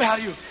tremendous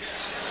value.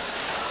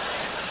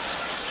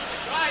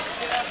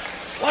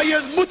 While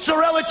your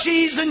mozzarella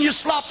cheese and your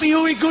sloppy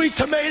ooey-gooey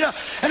tomato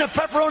and a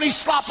pepperoni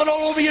slopping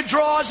all over your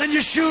drawers and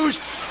your shoes,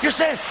 you're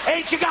saying,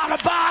 ain't you got a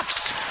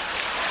box?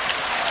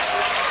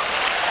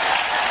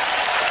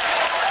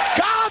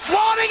 God's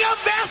wanting a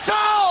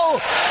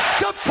vessel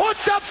to put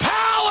the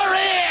power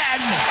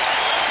in.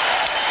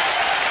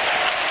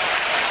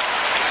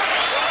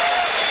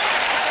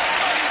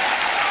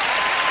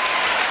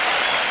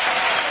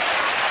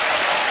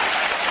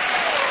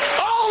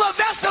 All the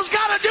vessel's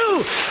got to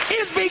do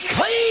is be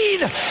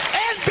clean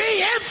and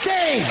be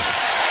empty.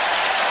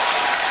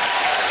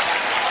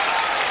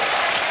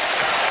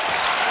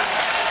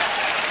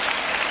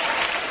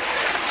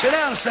 Sit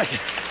down a second.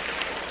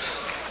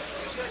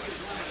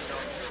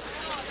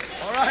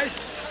 All right.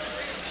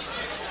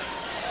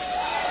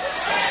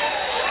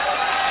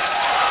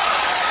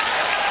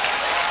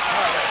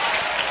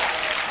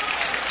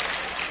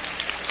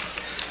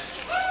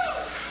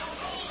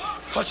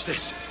 Watch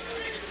this.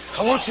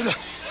 I want you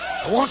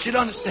to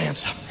understand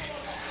something.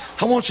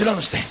 I want you to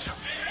understand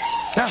something.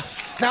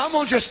 Now I'm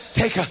going to just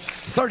take a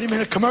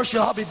 30-minute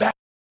commercial. I'll be back.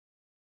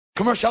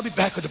 I'll be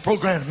back with the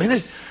program in a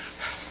minute.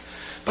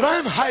 But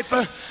I'm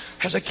hyper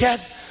as a cat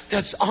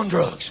that's on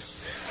drugs.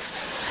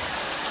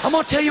 I'm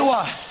going to tell you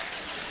why.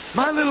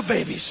 My little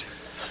babies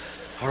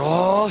are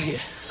all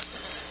here.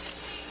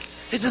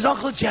 This is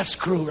Uncle Jeff's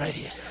crew right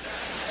here.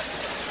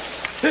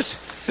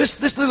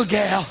 This little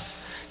gal,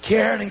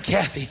 Karen and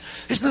Kathy.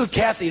 This little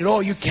Kathy that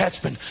all you cats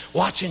been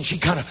watching, she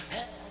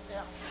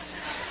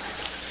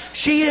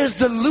is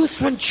the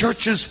Lutheran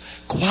Church's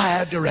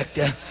choir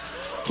director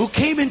who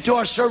came into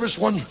our service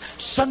one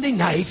Sunday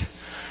night,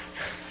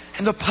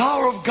 and the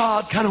power of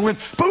God kind of went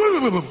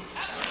boom, boom, boom, boom,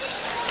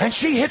 and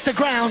she hit the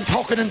ground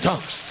talking in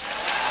tongues.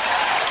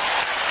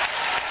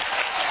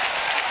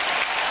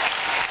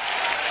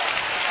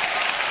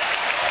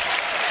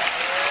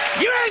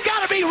 You ain't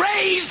got to be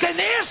raised in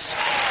this.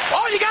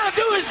 All you got to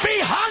do is be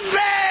hungry.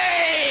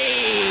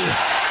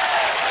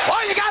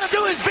 All you got to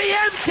do is be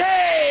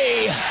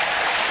empty.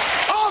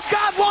 All God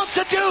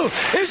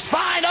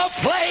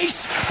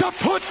place to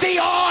put the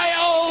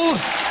oil.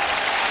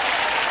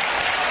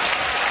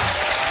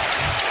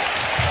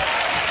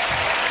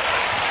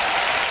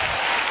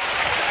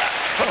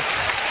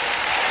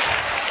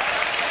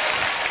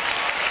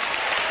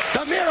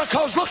 The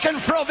miracle's looking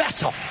for a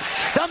vessel.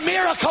 The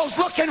miracle's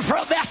looking for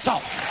a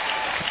vessel.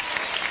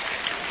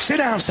 Sit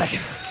down a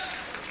second.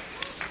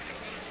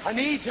 I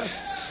need to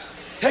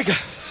take a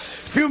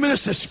few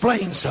minutes to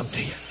explain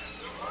something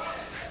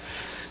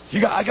to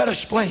you. I got to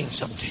explain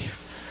something to you.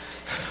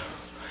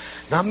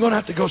 Now I'm going to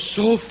have to go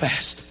so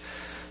fast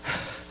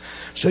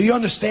so you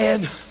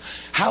understand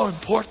how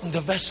important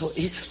the vessel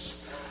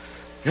is.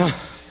 Now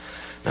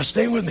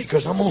stay with me,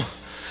 because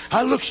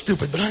I look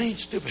stupid, but I ain't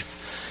stupid.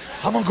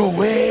 I'm going to go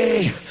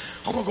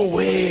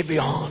way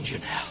beyond you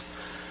now.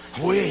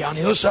 Way on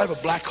the other side of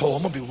a black hole.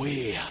 I'm going to be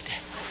way out there.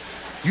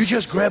 You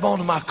just grab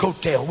onto my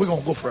coattail. We're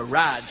going to go for a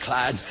ride,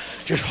 Clyde.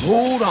 Just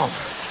hold on.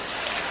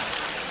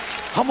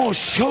 I'm going to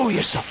show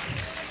you something.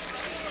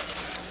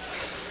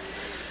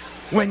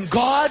 When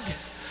God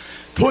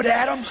put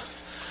Adam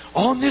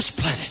on this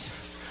planet,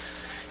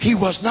 he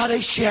was not a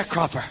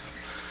sharecropper.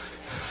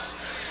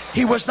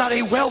 He was not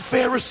a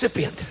welfare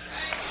recipient.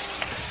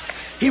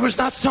 He was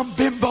not some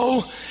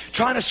bimbo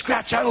trying to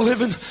scratch out a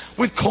living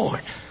with corn.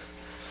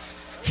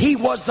 He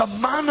was the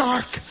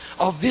monarch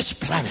of this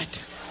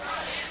planet.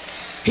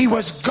 He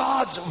was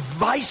God's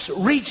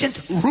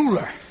vice-regent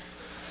ruler.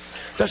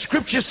 The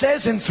scripture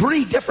says in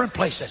 3 different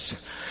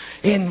places.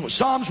 In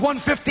Psalms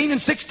 115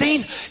 and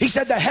 16, he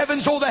said, the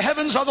heavens, oh, the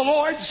heavens are the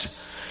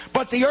Lord's,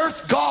 but the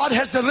earth God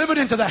has delivered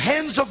into the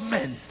hands of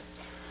men.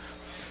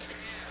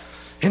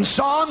 In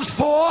Psalms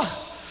 4,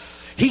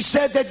 he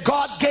said that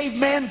God gave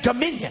man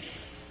dominion.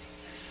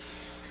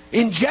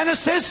 In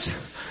Genesis,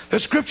 the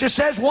scripture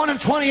says, 1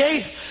 and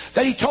 28,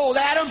 that he told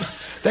Adam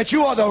that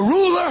you are the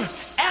ruler,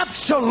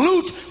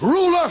 absolute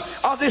ruler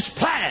of this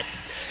planet.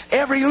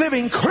 Every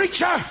living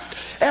creature,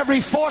 every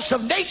force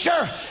of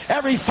nature,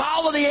 every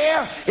fowl of the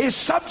air is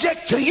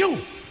subject to you.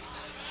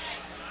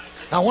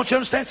 Now I want you to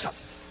understand something.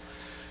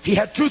 He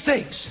had 2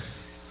 things.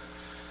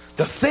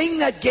 The thing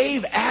that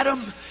gave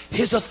Adam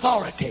his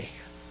authority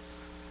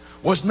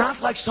was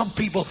not like some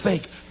people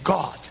think,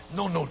 God.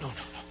 No.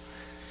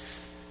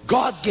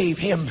 God gave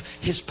him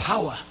his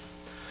power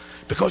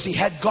because he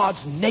had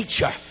God's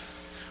nature,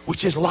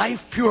 which is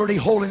life, purity,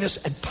 holiness,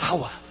 and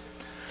power.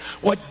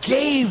 What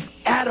gave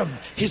Adam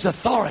his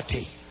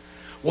authority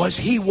was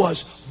he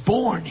was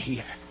born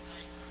here.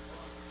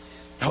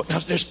 Now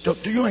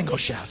you ain't gonna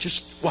shout.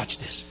 Just watch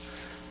this.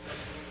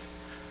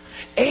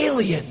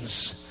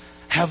 Aliens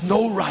have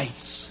no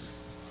rights.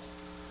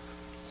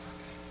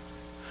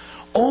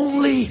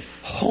 Only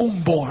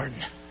homeborn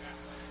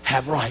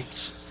have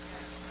rights.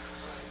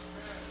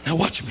 Now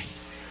watch me.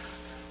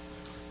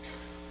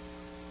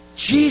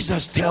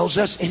 Jesus tells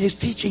us in his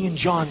teaching in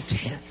John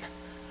 10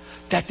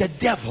 that the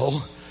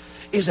devil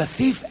is a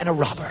thief and a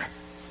robber.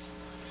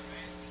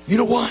 You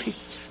know why?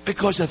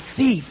 Because a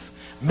thief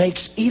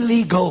makes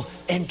illegal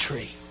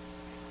entry.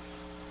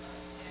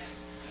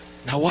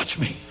 Now watch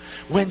me.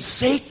 When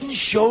Satan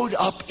showed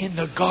up in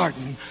the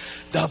garden,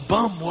 the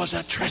bum was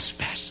a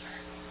trespasser.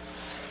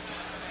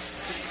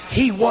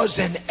 He was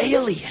an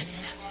alien.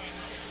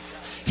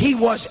 He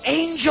was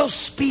angel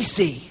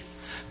species,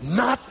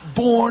 not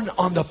born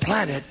on the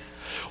planet.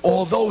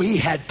 Although he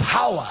had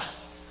power,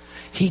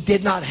 he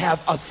did not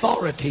have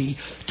authority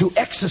to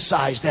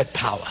exercise that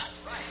power.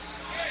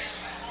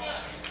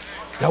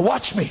 Now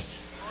watch me.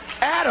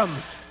 Adam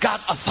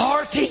got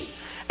authority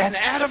and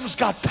Adam's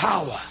got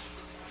power.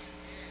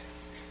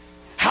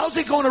 How's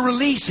he going to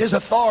release his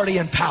authority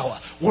and power?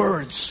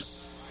 Words.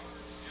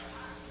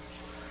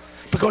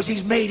 Because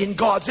he's made in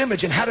God's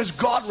image. And how does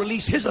God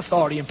release his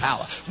authority and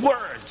power?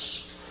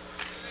 Words.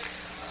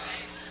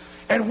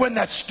 And when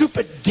that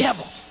stupid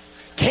devil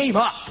came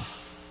up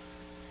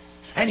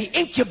and he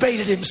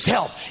incubated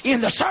himself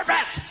in the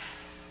serpent,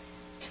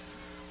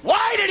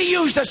 why did he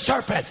use the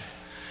serpent?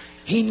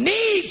 He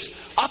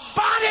needs a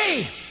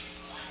body.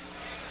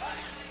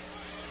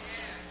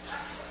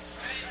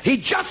 He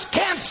just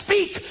can't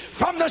speak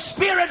from the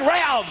spirit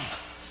realm.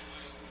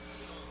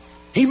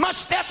 He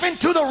must step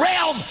into the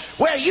realm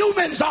where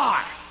humans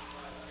are.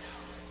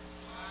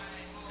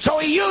 So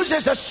he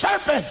uses a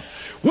serpent,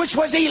 which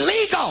was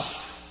illegal.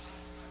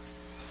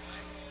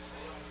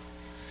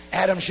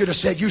 Adam should have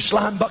said, you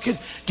slime bucket,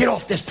 get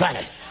off this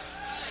planet.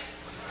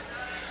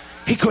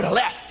 He could have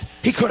left.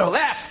 He could have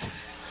left.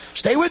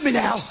 Stay with me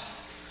now.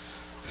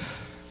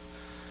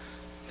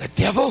 The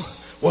devil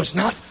was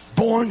not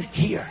born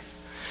here.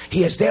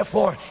 He is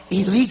therefore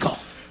illegal.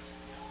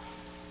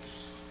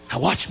 Now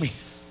watch me.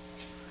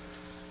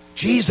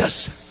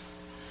 Jesus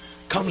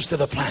comes to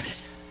the planet.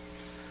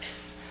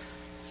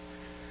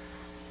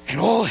 And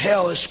all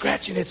hell is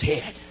scratching its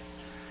head,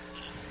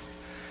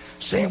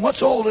 saying,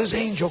 what's all this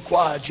angel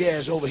choir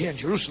jazz over here in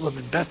Jerusalem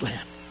and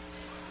Bethlehem?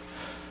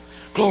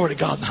 Glory to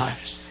God in the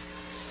highest.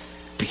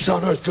 Peace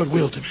on earth,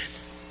 goodwill to men.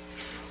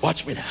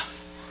 Watch me now.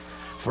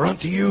 For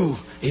unto you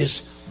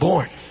is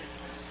born.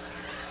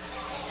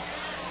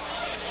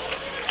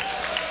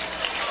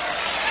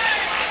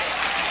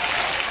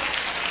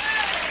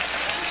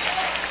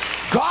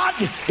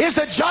 is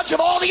the judge of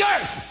all the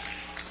earth.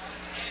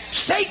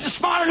 Satan's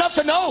smart enough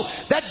to know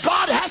that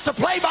God has to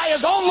play by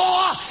his own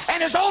law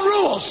and his own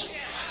rules.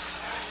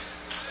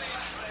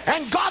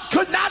 And God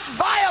could not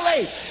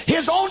violate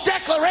his own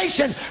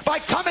declaration by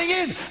coming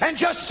in and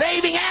just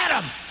saving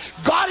Adam.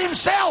 God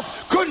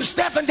himself couldn't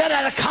step into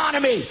that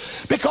economy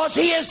because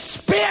he is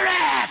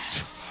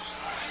spirit.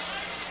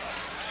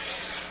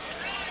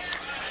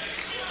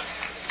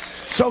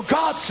 So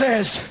God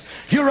says,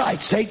 you're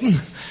right, Satan.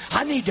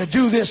 I need to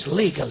do this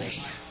legally.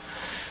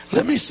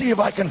 Let me see if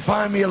I can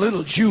find me a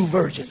little Jew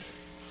virgin.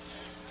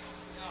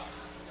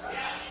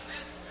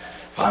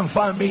 If I can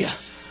find me a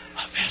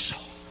vessel.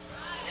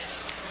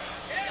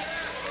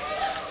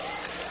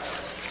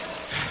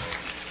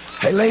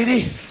 Hey,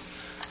 lady,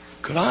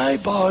 could I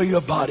borrow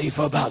your body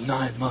for about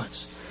 9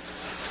 months?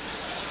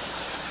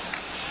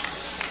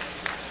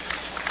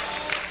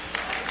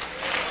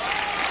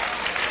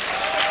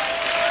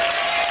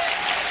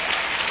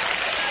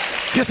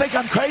 You think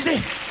I'm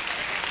crazy?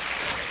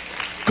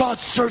 God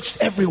searched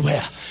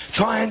everywhere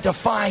trying to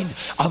find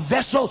a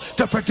vessel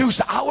to produce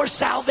our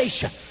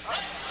salvation.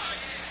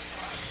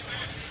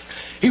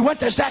 He went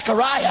to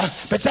Zechariah,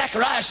 but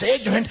Zechariah, so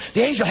ignorant,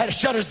 the angel had to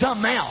shut his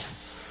dumb mouth.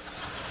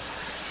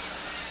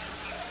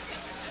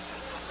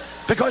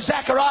 Because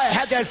Zechariah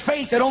had that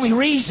faith that only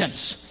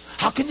reasons.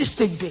 How can this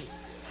thing be?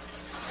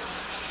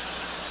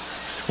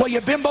 Well,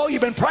 you bimbo,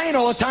 you've been praying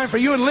all the time for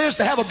you and Liz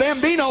to have a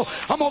bambino.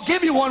 I'm going to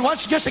give you one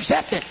once you just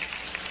accept it.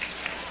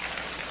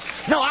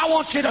 No, I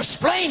want you to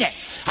explain it.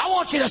 I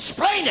want you to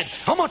explain it.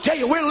 I'm going to tell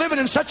you, we're living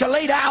in such a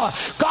late hour.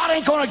 God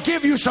ain't going to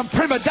give you some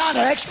prima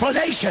donna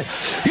explanation.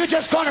 You're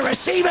just going to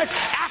receive it,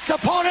 act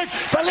upon it,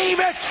 believe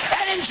it,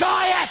 and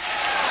enjoy it.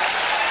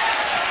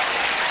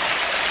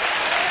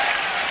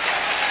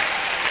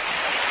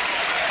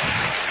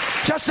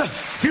 Just a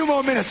few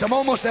more minutes. I'm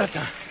almost out of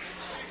time.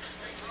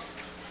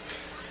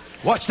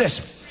 Watch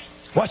this.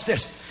 Watch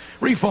this.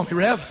 Read for me,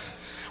 Rev.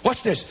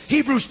 Watch this.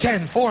 Hebrews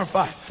 10, 4 and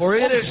 5. For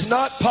it is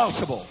not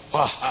possible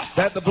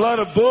that the blood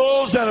of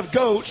bulls and of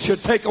goats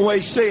should take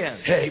away sin.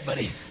 Hey,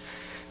 buddy.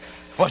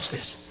 Watch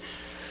this.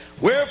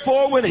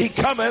 Wherefore, when he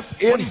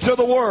cometh into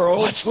the world,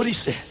 watch what he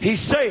said. He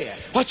said,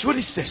 watch what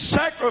he said.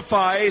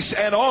 Sacrifice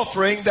and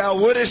offering thou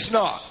wouldest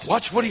not.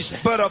 Watch what he said.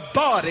 But a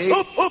body.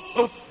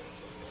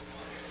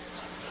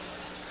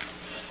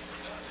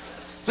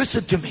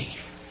 Listen to me.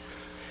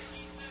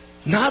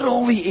 Not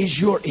only is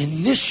your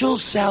initial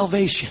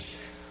salvation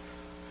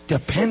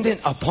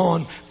dependent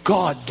upon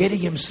God getting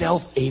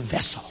himself a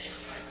vessel,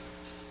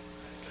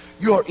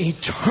 your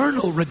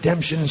eternal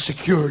redemption and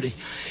security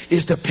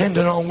is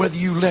dependent on whether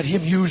you let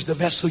him use the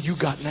vessel you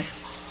got now.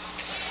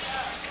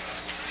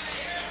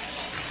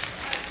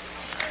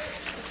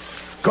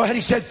 Go ahead,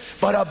 he said,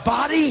 but a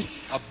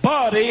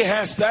body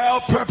hast thou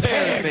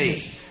prepared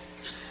me.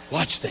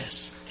 Watch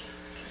this.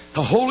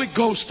 The Holy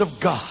Ghost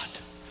of God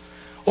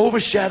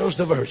overshadows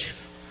the Virgin.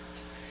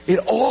 It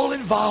all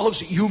involves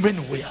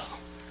human will.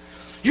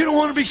 You don't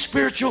want to be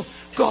spiritual?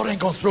 God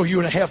ain't going to throw you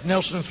in a half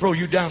Nelson and throw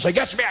you down and say,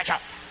 get spiritual.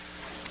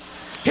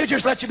 He'll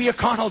just let you be a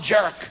carnal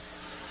jerk.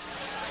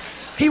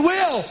 He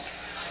will.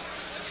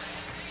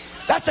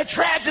 That's the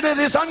tragedy of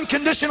this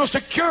unconditional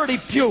security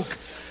puke.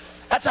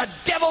 That's a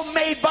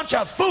devil-made bunch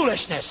of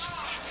foolishness.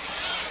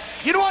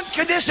 You know what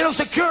unconditional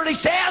security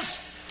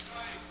says?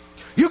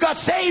 You got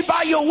saved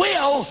by your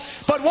will,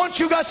 but once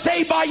you got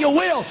saved by your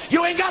will,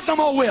 you ain't got no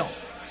more will.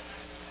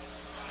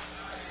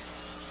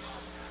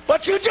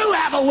 But you do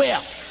have a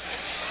will.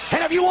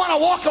 And if you want to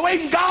walk away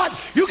from God,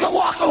 you can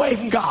walk away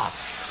from God.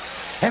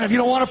 And if you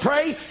don't want to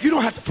pray, you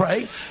don't have to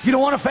pray. You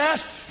don't want to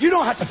fast, you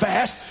don't have to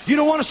fast. You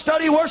don't want to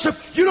study worship,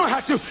 you don't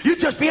have to. You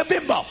just be a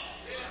bimbo.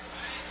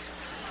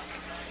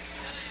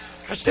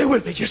 Now stay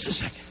with me just a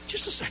second.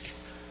 Just a second.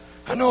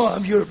 I know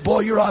I'm your boy,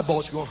 your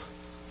eyeballs are going.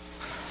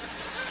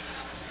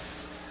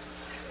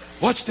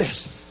 Watch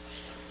this.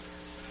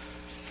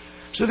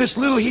 So this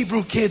little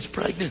Hebrew kid's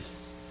pregnant.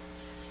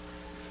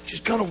 She's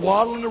kind of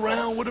waddling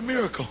around with a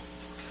miracle.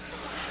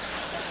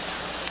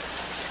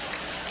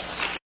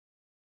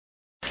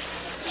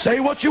 Say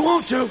what you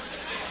want to.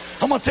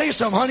 I'm going to tell you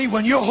something, honey.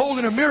 When you're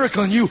holding a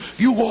miracle in you,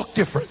 you walk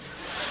different.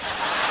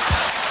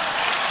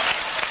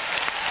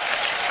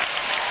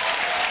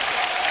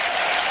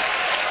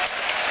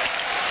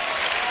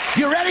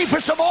 You ready for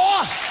some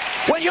more?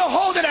 When you're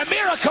holding a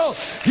miracle,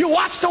 you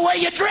watch the way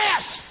you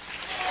dress.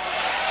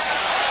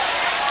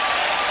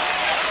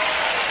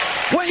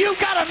 When you've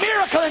got a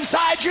miracle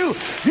inside you,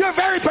 you're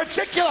very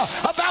particular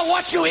about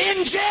what you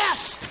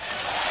ingest.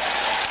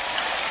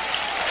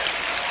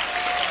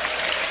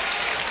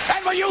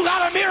 And when you've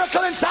got a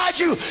miracle inside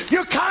you,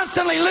 you're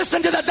constantly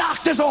listening to the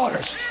doctor's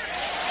orders.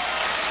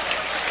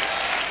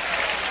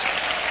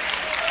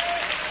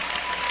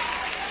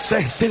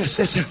 Say,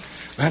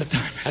 out of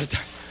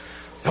time.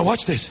 Now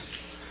watch this.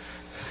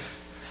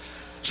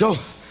 So,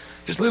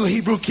 this little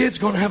Hebrew kid's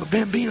going to have a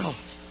bambino.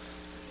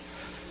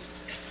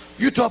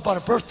 You talk about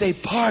a birthday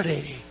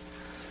party.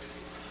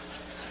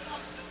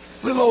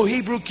 Little old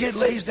Hebrew kid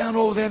lays down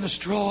over there in the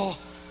straw,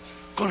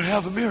 going to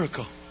have a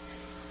miracle.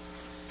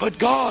 But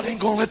God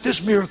ain't going to let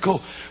this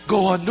miracle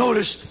go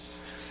unnoticed.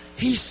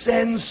 He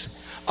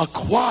sends a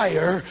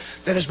choir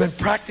that has been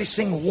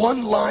practicing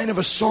one line of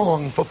a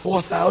song for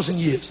 4,000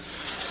 years.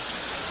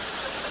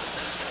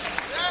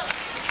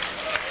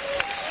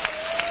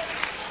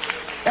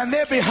 And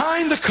they're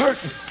behind the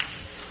curtain.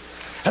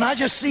 And I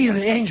just see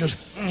the angels.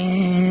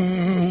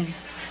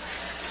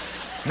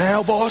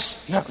 Now,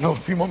 boss. No, a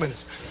few more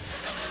minutes.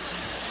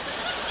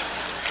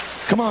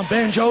 Come on,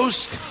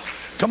 banjos.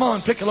 Come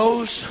on,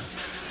 piccolos.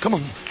 Come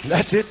on.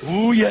 That's it.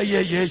 Ooh,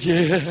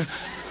 yeah.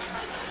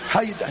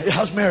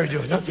 How's Mary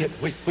doing? No, yeah,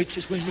 wait,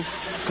 just wait a minute.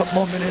 A couple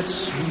more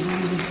minutes.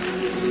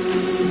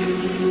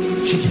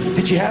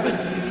 Did she have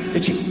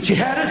it? She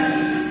had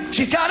it?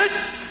 She got it?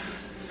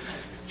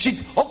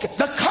 Okay,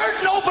 the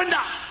curtain opened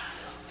up.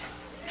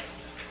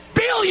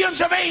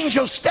 Billions of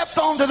angels stepped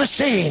onto the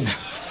scene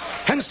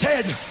and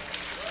said,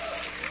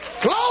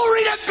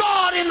 "Glory to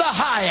God in the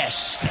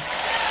highest.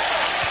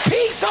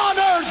 Peace on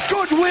earth,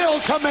 goodwill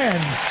to men.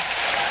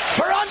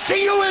 For unto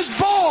you is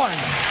born,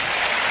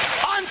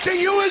 unto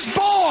you is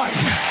born,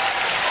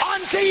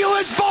 unto you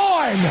is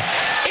born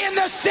in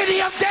the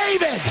city of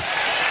David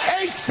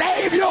a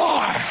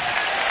Savior."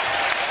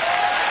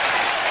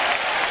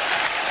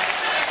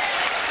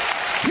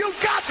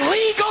 You've got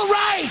legal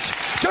right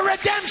to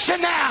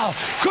redemption now,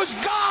 because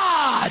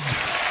God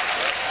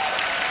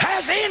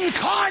has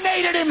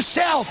incarnated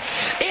himself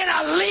in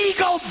a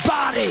legal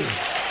body.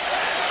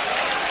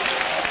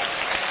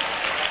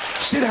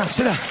 Sit down.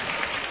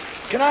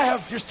 Can I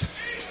have just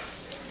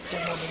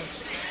 10 more minutes?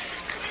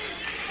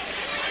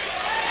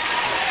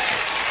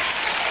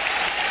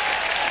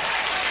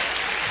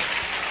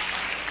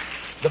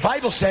 The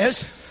Bible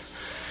says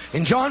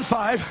in John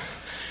 5,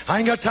 I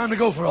ain't got time to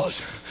go for all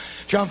this.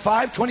 John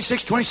 5,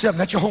 26, 27.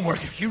 That's your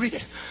homework. You read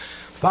it.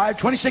 5,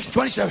 26,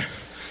 27.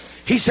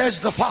 He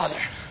says, "The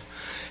Father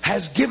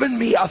has given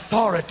me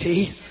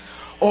authority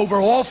over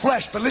all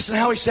flesh." But listen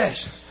how he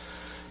says,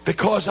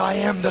 "because I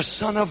am the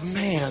Son of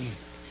Man."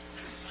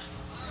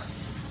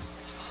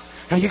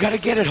 Now you got to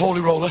get it, Holy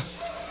Roller.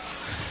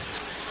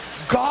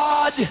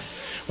 God,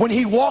 when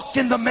he walked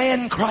in the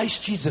man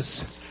Christ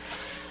Jesus,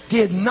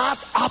 did not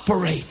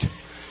operate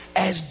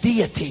as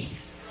deity.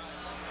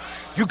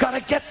 You got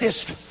to get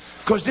this,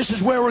 because this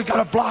is where we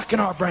got a block in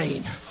our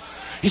brain.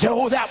 You say,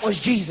 "Oh, that was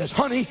Jesus."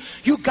 Honey,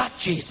 you got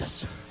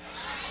Jesus.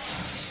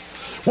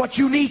 What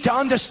you need to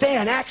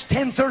understand, Acts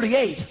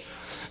 10:38,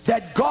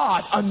 that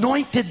God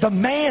anointed the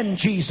man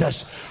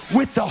Jesus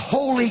with the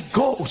Holy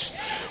Ghost,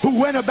 who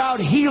went about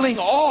healing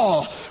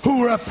all who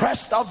were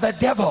oppressed of the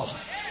devil.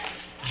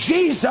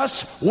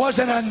 Jesus was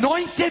an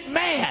anointed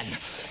man.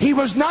 He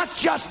was not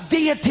just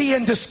deity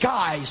in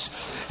disguise.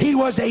 He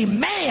was a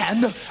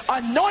man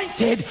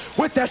anointed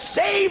with the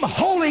same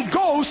Holy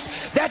Ghost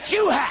that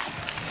you have.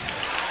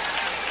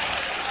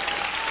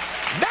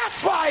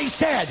 That's why he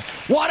said,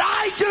 "What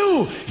I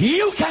do,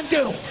 you can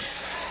do."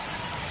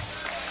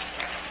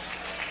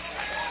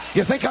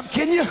 You think I'm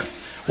kidding you?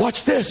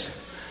 Watch this.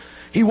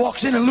 He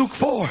walks in Luke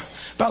 4,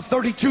 about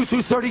 32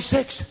 through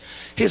 36.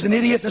 Here's an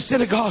idiot in the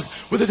synagogue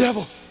with the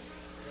devil.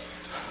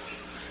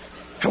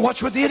 And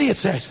watch what the idiot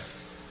says.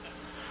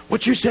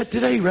 What you said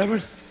today,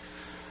 Reverend.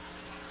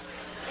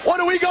 "What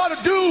do we got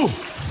to do?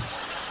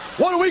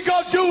 What do we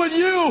got to do with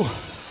you?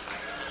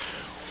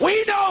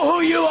 We know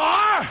who you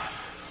are.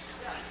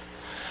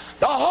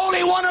 The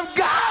Holy One of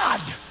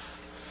God."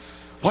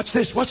 Watch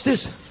this.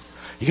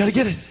 You got to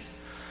get it.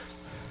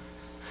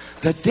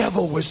 The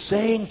devil was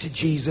saying to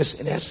Jesus,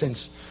 in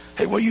essence,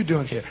 "Hey, what are you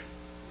doing here?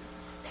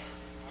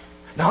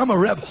 Now, I'm a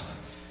rebel.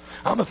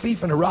 I'm a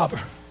thief and a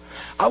robber.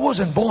 I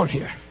wasn't born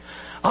here.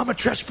 I'm a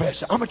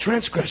trespasser. I'm a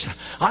transgressor.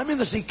 I'm in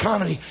this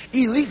economy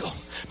illegal.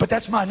 But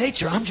that's my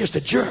nature. I'm just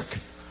a jerk.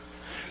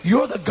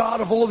 You're the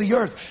God of all the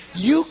earth.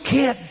 You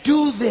can't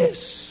do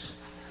this.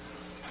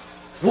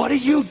 What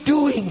are you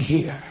doing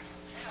here?"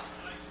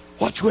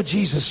 Watch what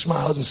Jesus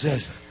smiles and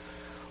says.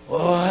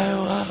 "Oh,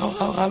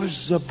 I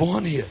was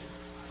born here."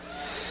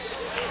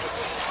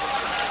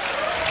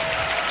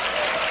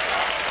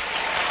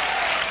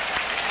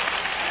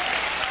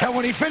 And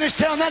when he finished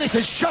telling that, he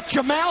says, "Shut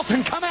your mouth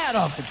and come out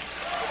of it."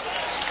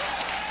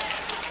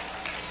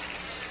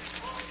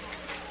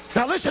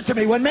 Now listen to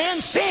me. When man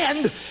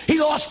sinned, he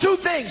lost two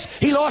things.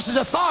 He lost his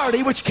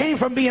authority, which came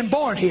from being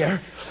born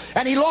here.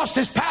 And he lost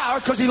his power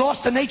because he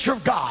lost the nature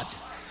of God.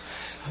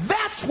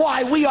 That's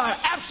why we are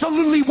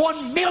absolutely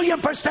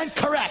 1,000,000%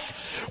 correct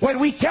when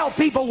we tell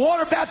people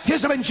water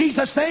baptism in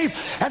Jesus' name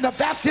and the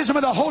baptism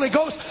of the Holy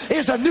Ghost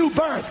is a new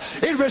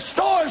birth. It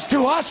restores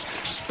to us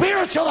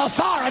spiritual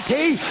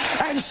authority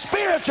and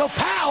spiritual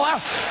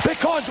power,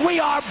 because we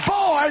are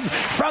born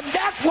from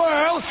that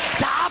world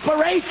to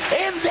operate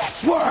in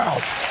this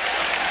world.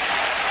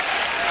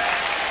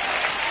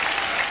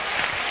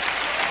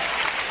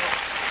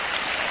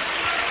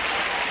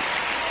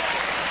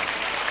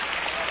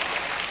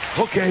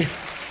 Okay,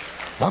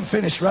 I'm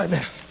finished right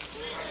now.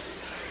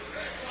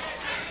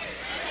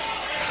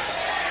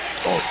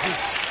 Oh, please.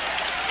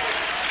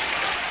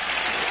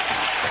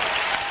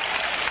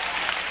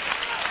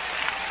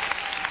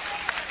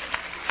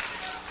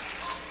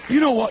 You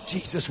know what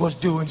Jesus was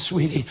doing,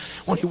 sweetie,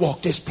 when he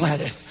walked this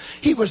planet?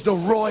 He was the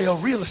royal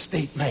real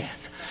estate man.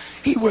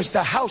 He was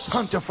the house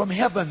hunter from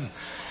heaven.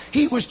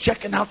 He was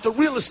checking out the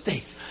real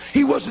estate.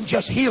 He wasn't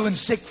just healing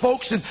sick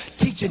folks and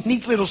teaching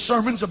neat little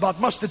sermons about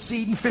mustard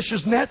seed and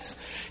fishers' nets.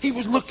 He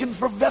was looking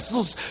for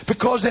vessels,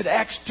 because at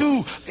Acts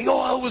 2, the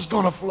oil was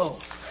going to flow.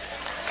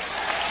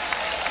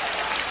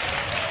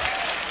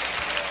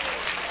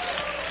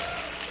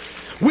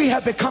 We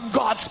have become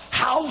God's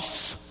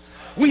house.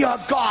 We are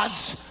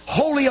God's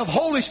holy of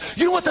holies.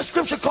 You know what the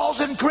scripture calls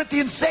it in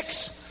Corinthians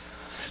 6?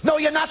 No,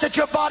 you're not that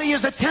your body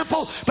is the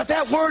temple, but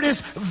that word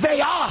is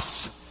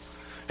veos.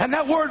 And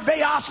that word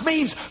veos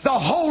means the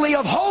holy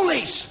of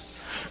holies.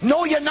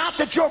 No, you're not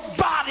that your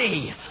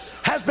body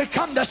has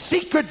become the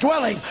secret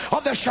dwelling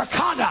of the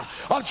Shekinah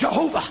of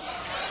Jehovah.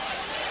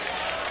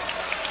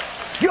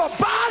 Your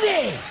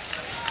body.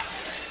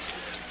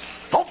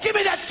 Don't give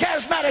me that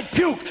charismatic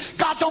puke.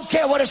 God don't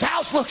care what his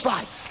house looks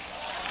like.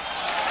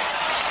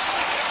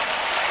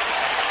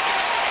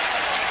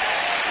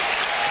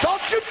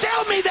 Don't you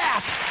tell me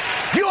that.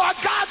 You are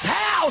God's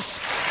house.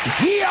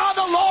 Ye are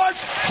the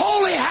Lord's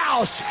holy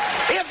house.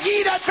 If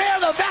ye that bear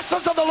the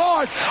vessels of the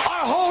Lord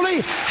are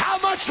holy, how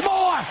much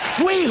more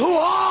we who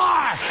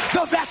are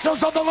the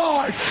vessels of the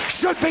Lord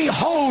should be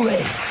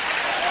holy.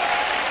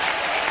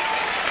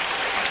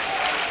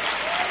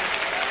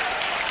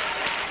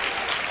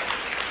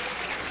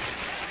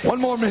 One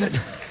more minute.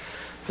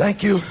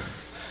 Thank you.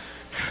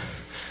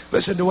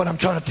 Listen to what I'm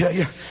trying to tell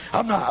you.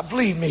 I'm not,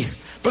 believe me,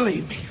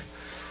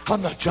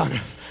 I'm not trying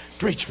to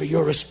preach for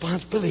your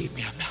response. Believe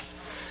me, I'm not.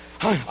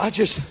 I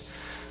just,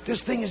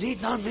 this thing is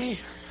eating on me.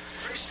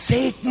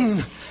 Satan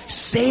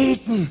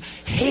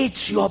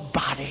hates your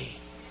body.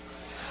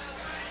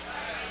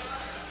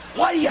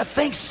 Why do you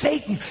think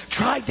Satan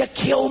tried to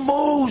kill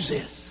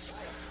Moses?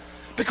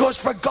 Because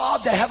for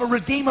God to have a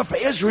redeemer for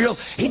Israel,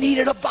 he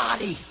needed a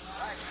body.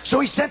 So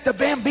he sent the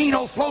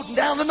bambino floating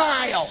down the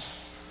Nile.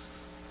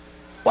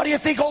 Why do you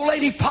think old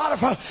lady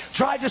Potiphar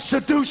tried to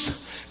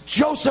seduce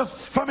Joseph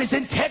from his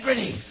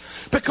integrity?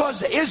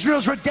 Because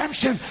Israel's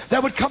redemption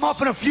that would come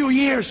up in a few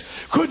years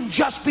couldn't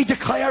just be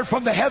declared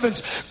from the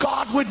heavens.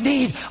 God would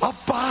need a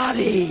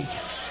body.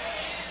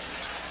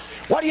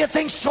 Why do you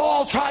think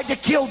Saul tried to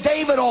kill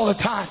David all the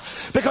time?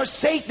 Because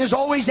Satan is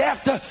always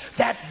after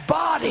that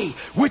body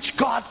which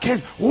God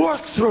can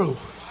work through.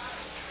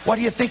 Why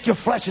do you think your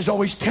flesh is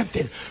always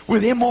tempted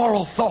with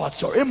immoral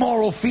thoughts or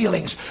immoral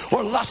feelings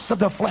or lust of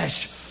the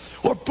flesh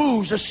or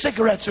booze or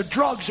cigarettes or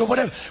drugs or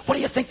whatever? What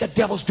do you think the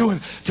devil's doing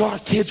to our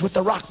kids with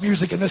the rock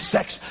music and the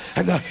sex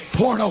and the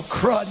porno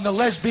crud and the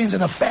lesbians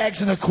and the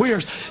fags and the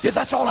queers? Yeah,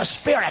 that's all a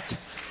spirit.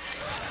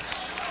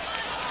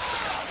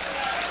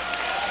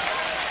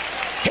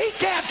 He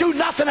can't do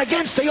nothing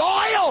against the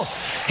oil.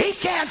 He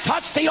can't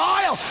touch the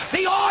oil.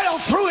 The oil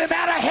threw him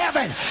out of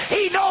heaven.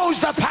 He knows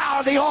the power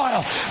of the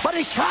oil. But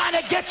he's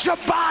trying to get your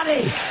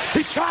body.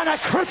 He's trying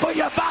to cripple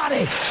your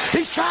body.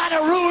 He's trying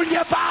to ruin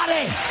your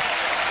body.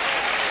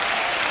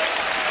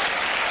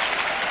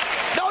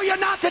 No, you're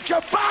not that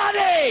your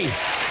body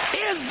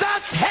is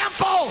the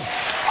temple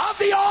of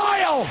the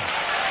oil.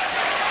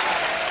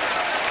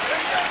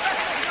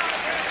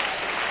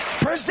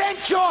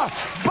 Present your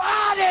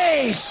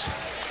bodies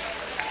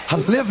a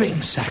living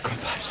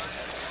sacrifice.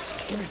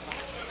 Give me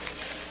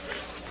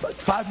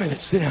 5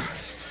 minutes. Sit down.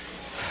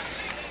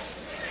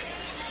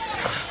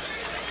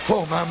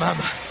 Oh, my.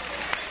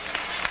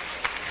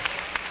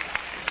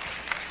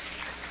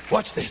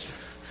 Watch this.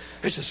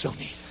 This is so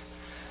neat.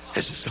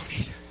 This is so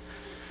neat.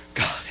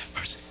 God have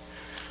mercy.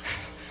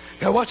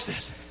 Now watch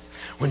this.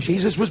 When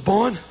Jesus was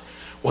born,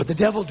 what did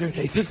the devil do,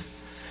 Nathan?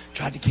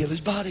 Tried to kill his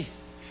body.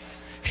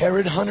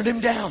 Herod hunted him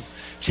down.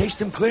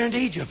 Chased him clear into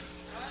Egypt.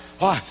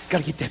 Why? Got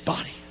to get that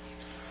body.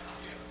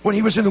 When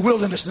he was in the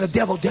wilderness and the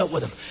devil dealt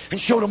with him and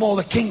showed him all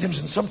the kingdoms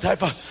in some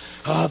type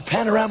of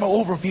panorama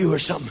overview or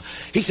something.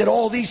 He said,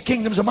 all these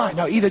kingdoms are mine.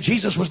 Now, either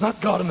Jesus was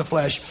not God in the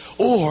flesh,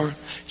 or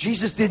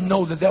Jesus didn't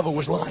know the devil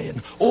was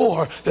lying,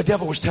 or the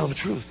devil was telling the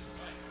truth.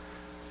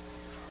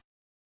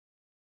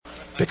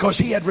 Because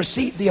he had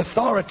received the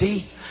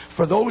authority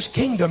for those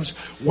kingdoms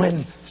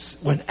when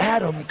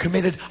Adam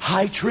committed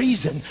high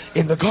treason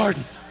in the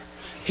garden.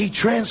 He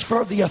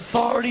transferred the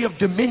authority of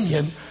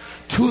dominion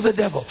to the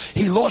devil.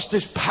 He lost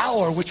his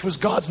power, which was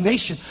God's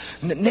nature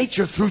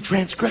through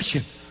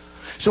transgression.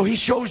 So he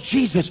shows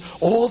Jesus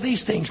all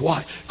these things.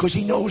 Why? Because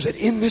he knows that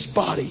in this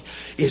body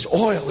is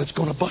oil that's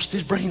going to bust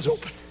his brains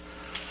open.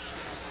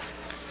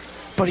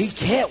 But he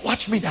can't,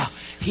 watch me now,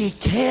 he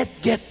can't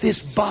get this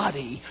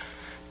body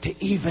to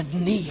even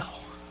kneel.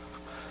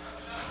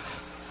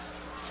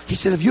 He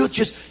said, if you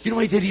just, you know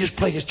what he did? He just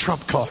played his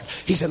trump card.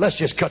 He said, let's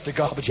just cut the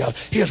garbage out.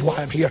 Here's why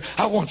I'm here.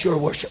 I want your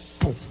worship.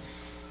 Boom.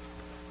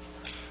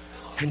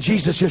 And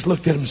Jesus just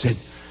looked at him and said,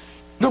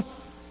 nope.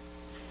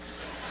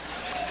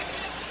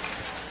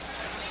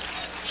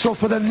 So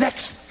for the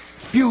next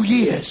few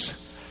years,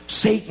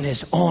 Satan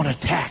is on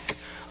attack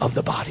of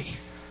the body.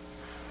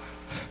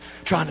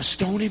 Trying to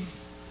stone him.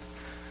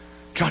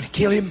 Trying to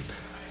kill him.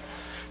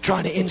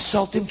 trying to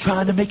insult him,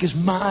 trying to make his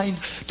mind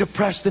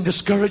depressed and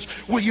discouraged,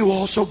 will you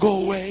also go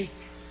away?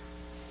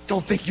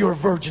 Don't think you're a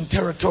virgin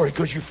territory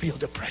because you feel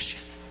depression.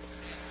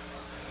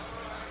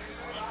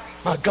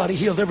 My God, he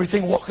healed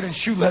everything walking in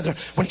shoe leather.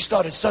 When he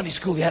started Sunday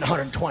school, he had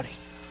 120.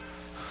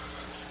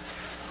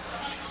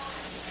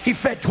 He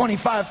fed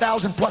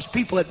 25,000 plus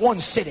people at one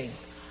sitting.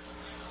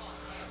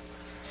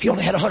 He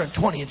only had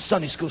 120 in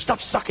Sunday school. Stop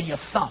sucking your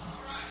thumb.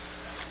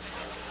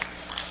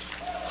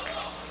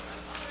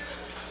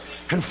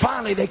 And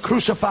finally, they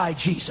crucified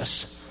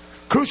Jesus.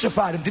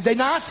 Crucified him, did they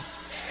not?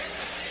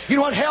 You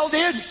know what hell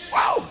did?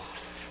 Whoa!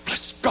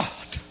 Bless God.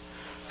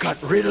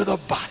 Got rid of the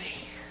body.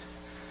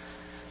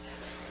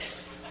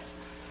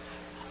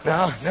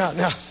 Now,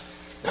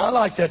 I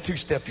like that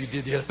two-step you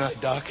did the other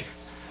night, Doc.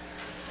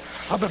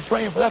 I've been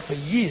praying for that for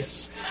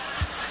years.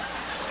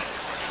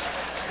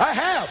 I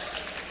have.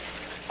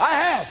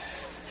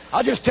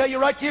 I'll just tell you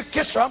right there,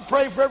 kisser, I'm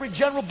praying for every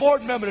general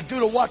board member to do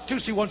the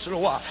Watusi once in a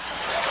while.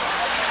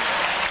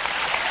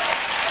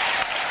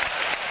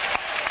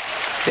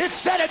 It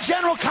set a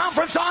general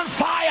conference on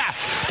fire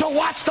to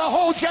watch the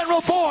whole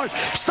general board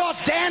start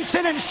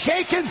dancing and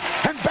shaking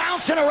and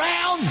bouncing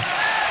around.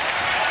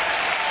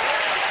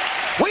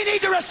 We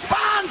need to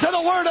respond to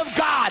the Word of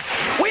God.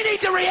 We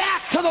need to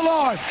react to the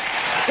Lord.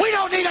 We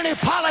don't need any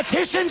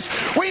politicians.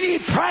 We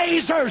need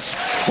praisers.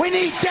 We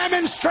need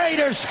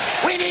demonstrators.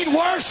 We need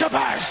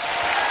worshipers.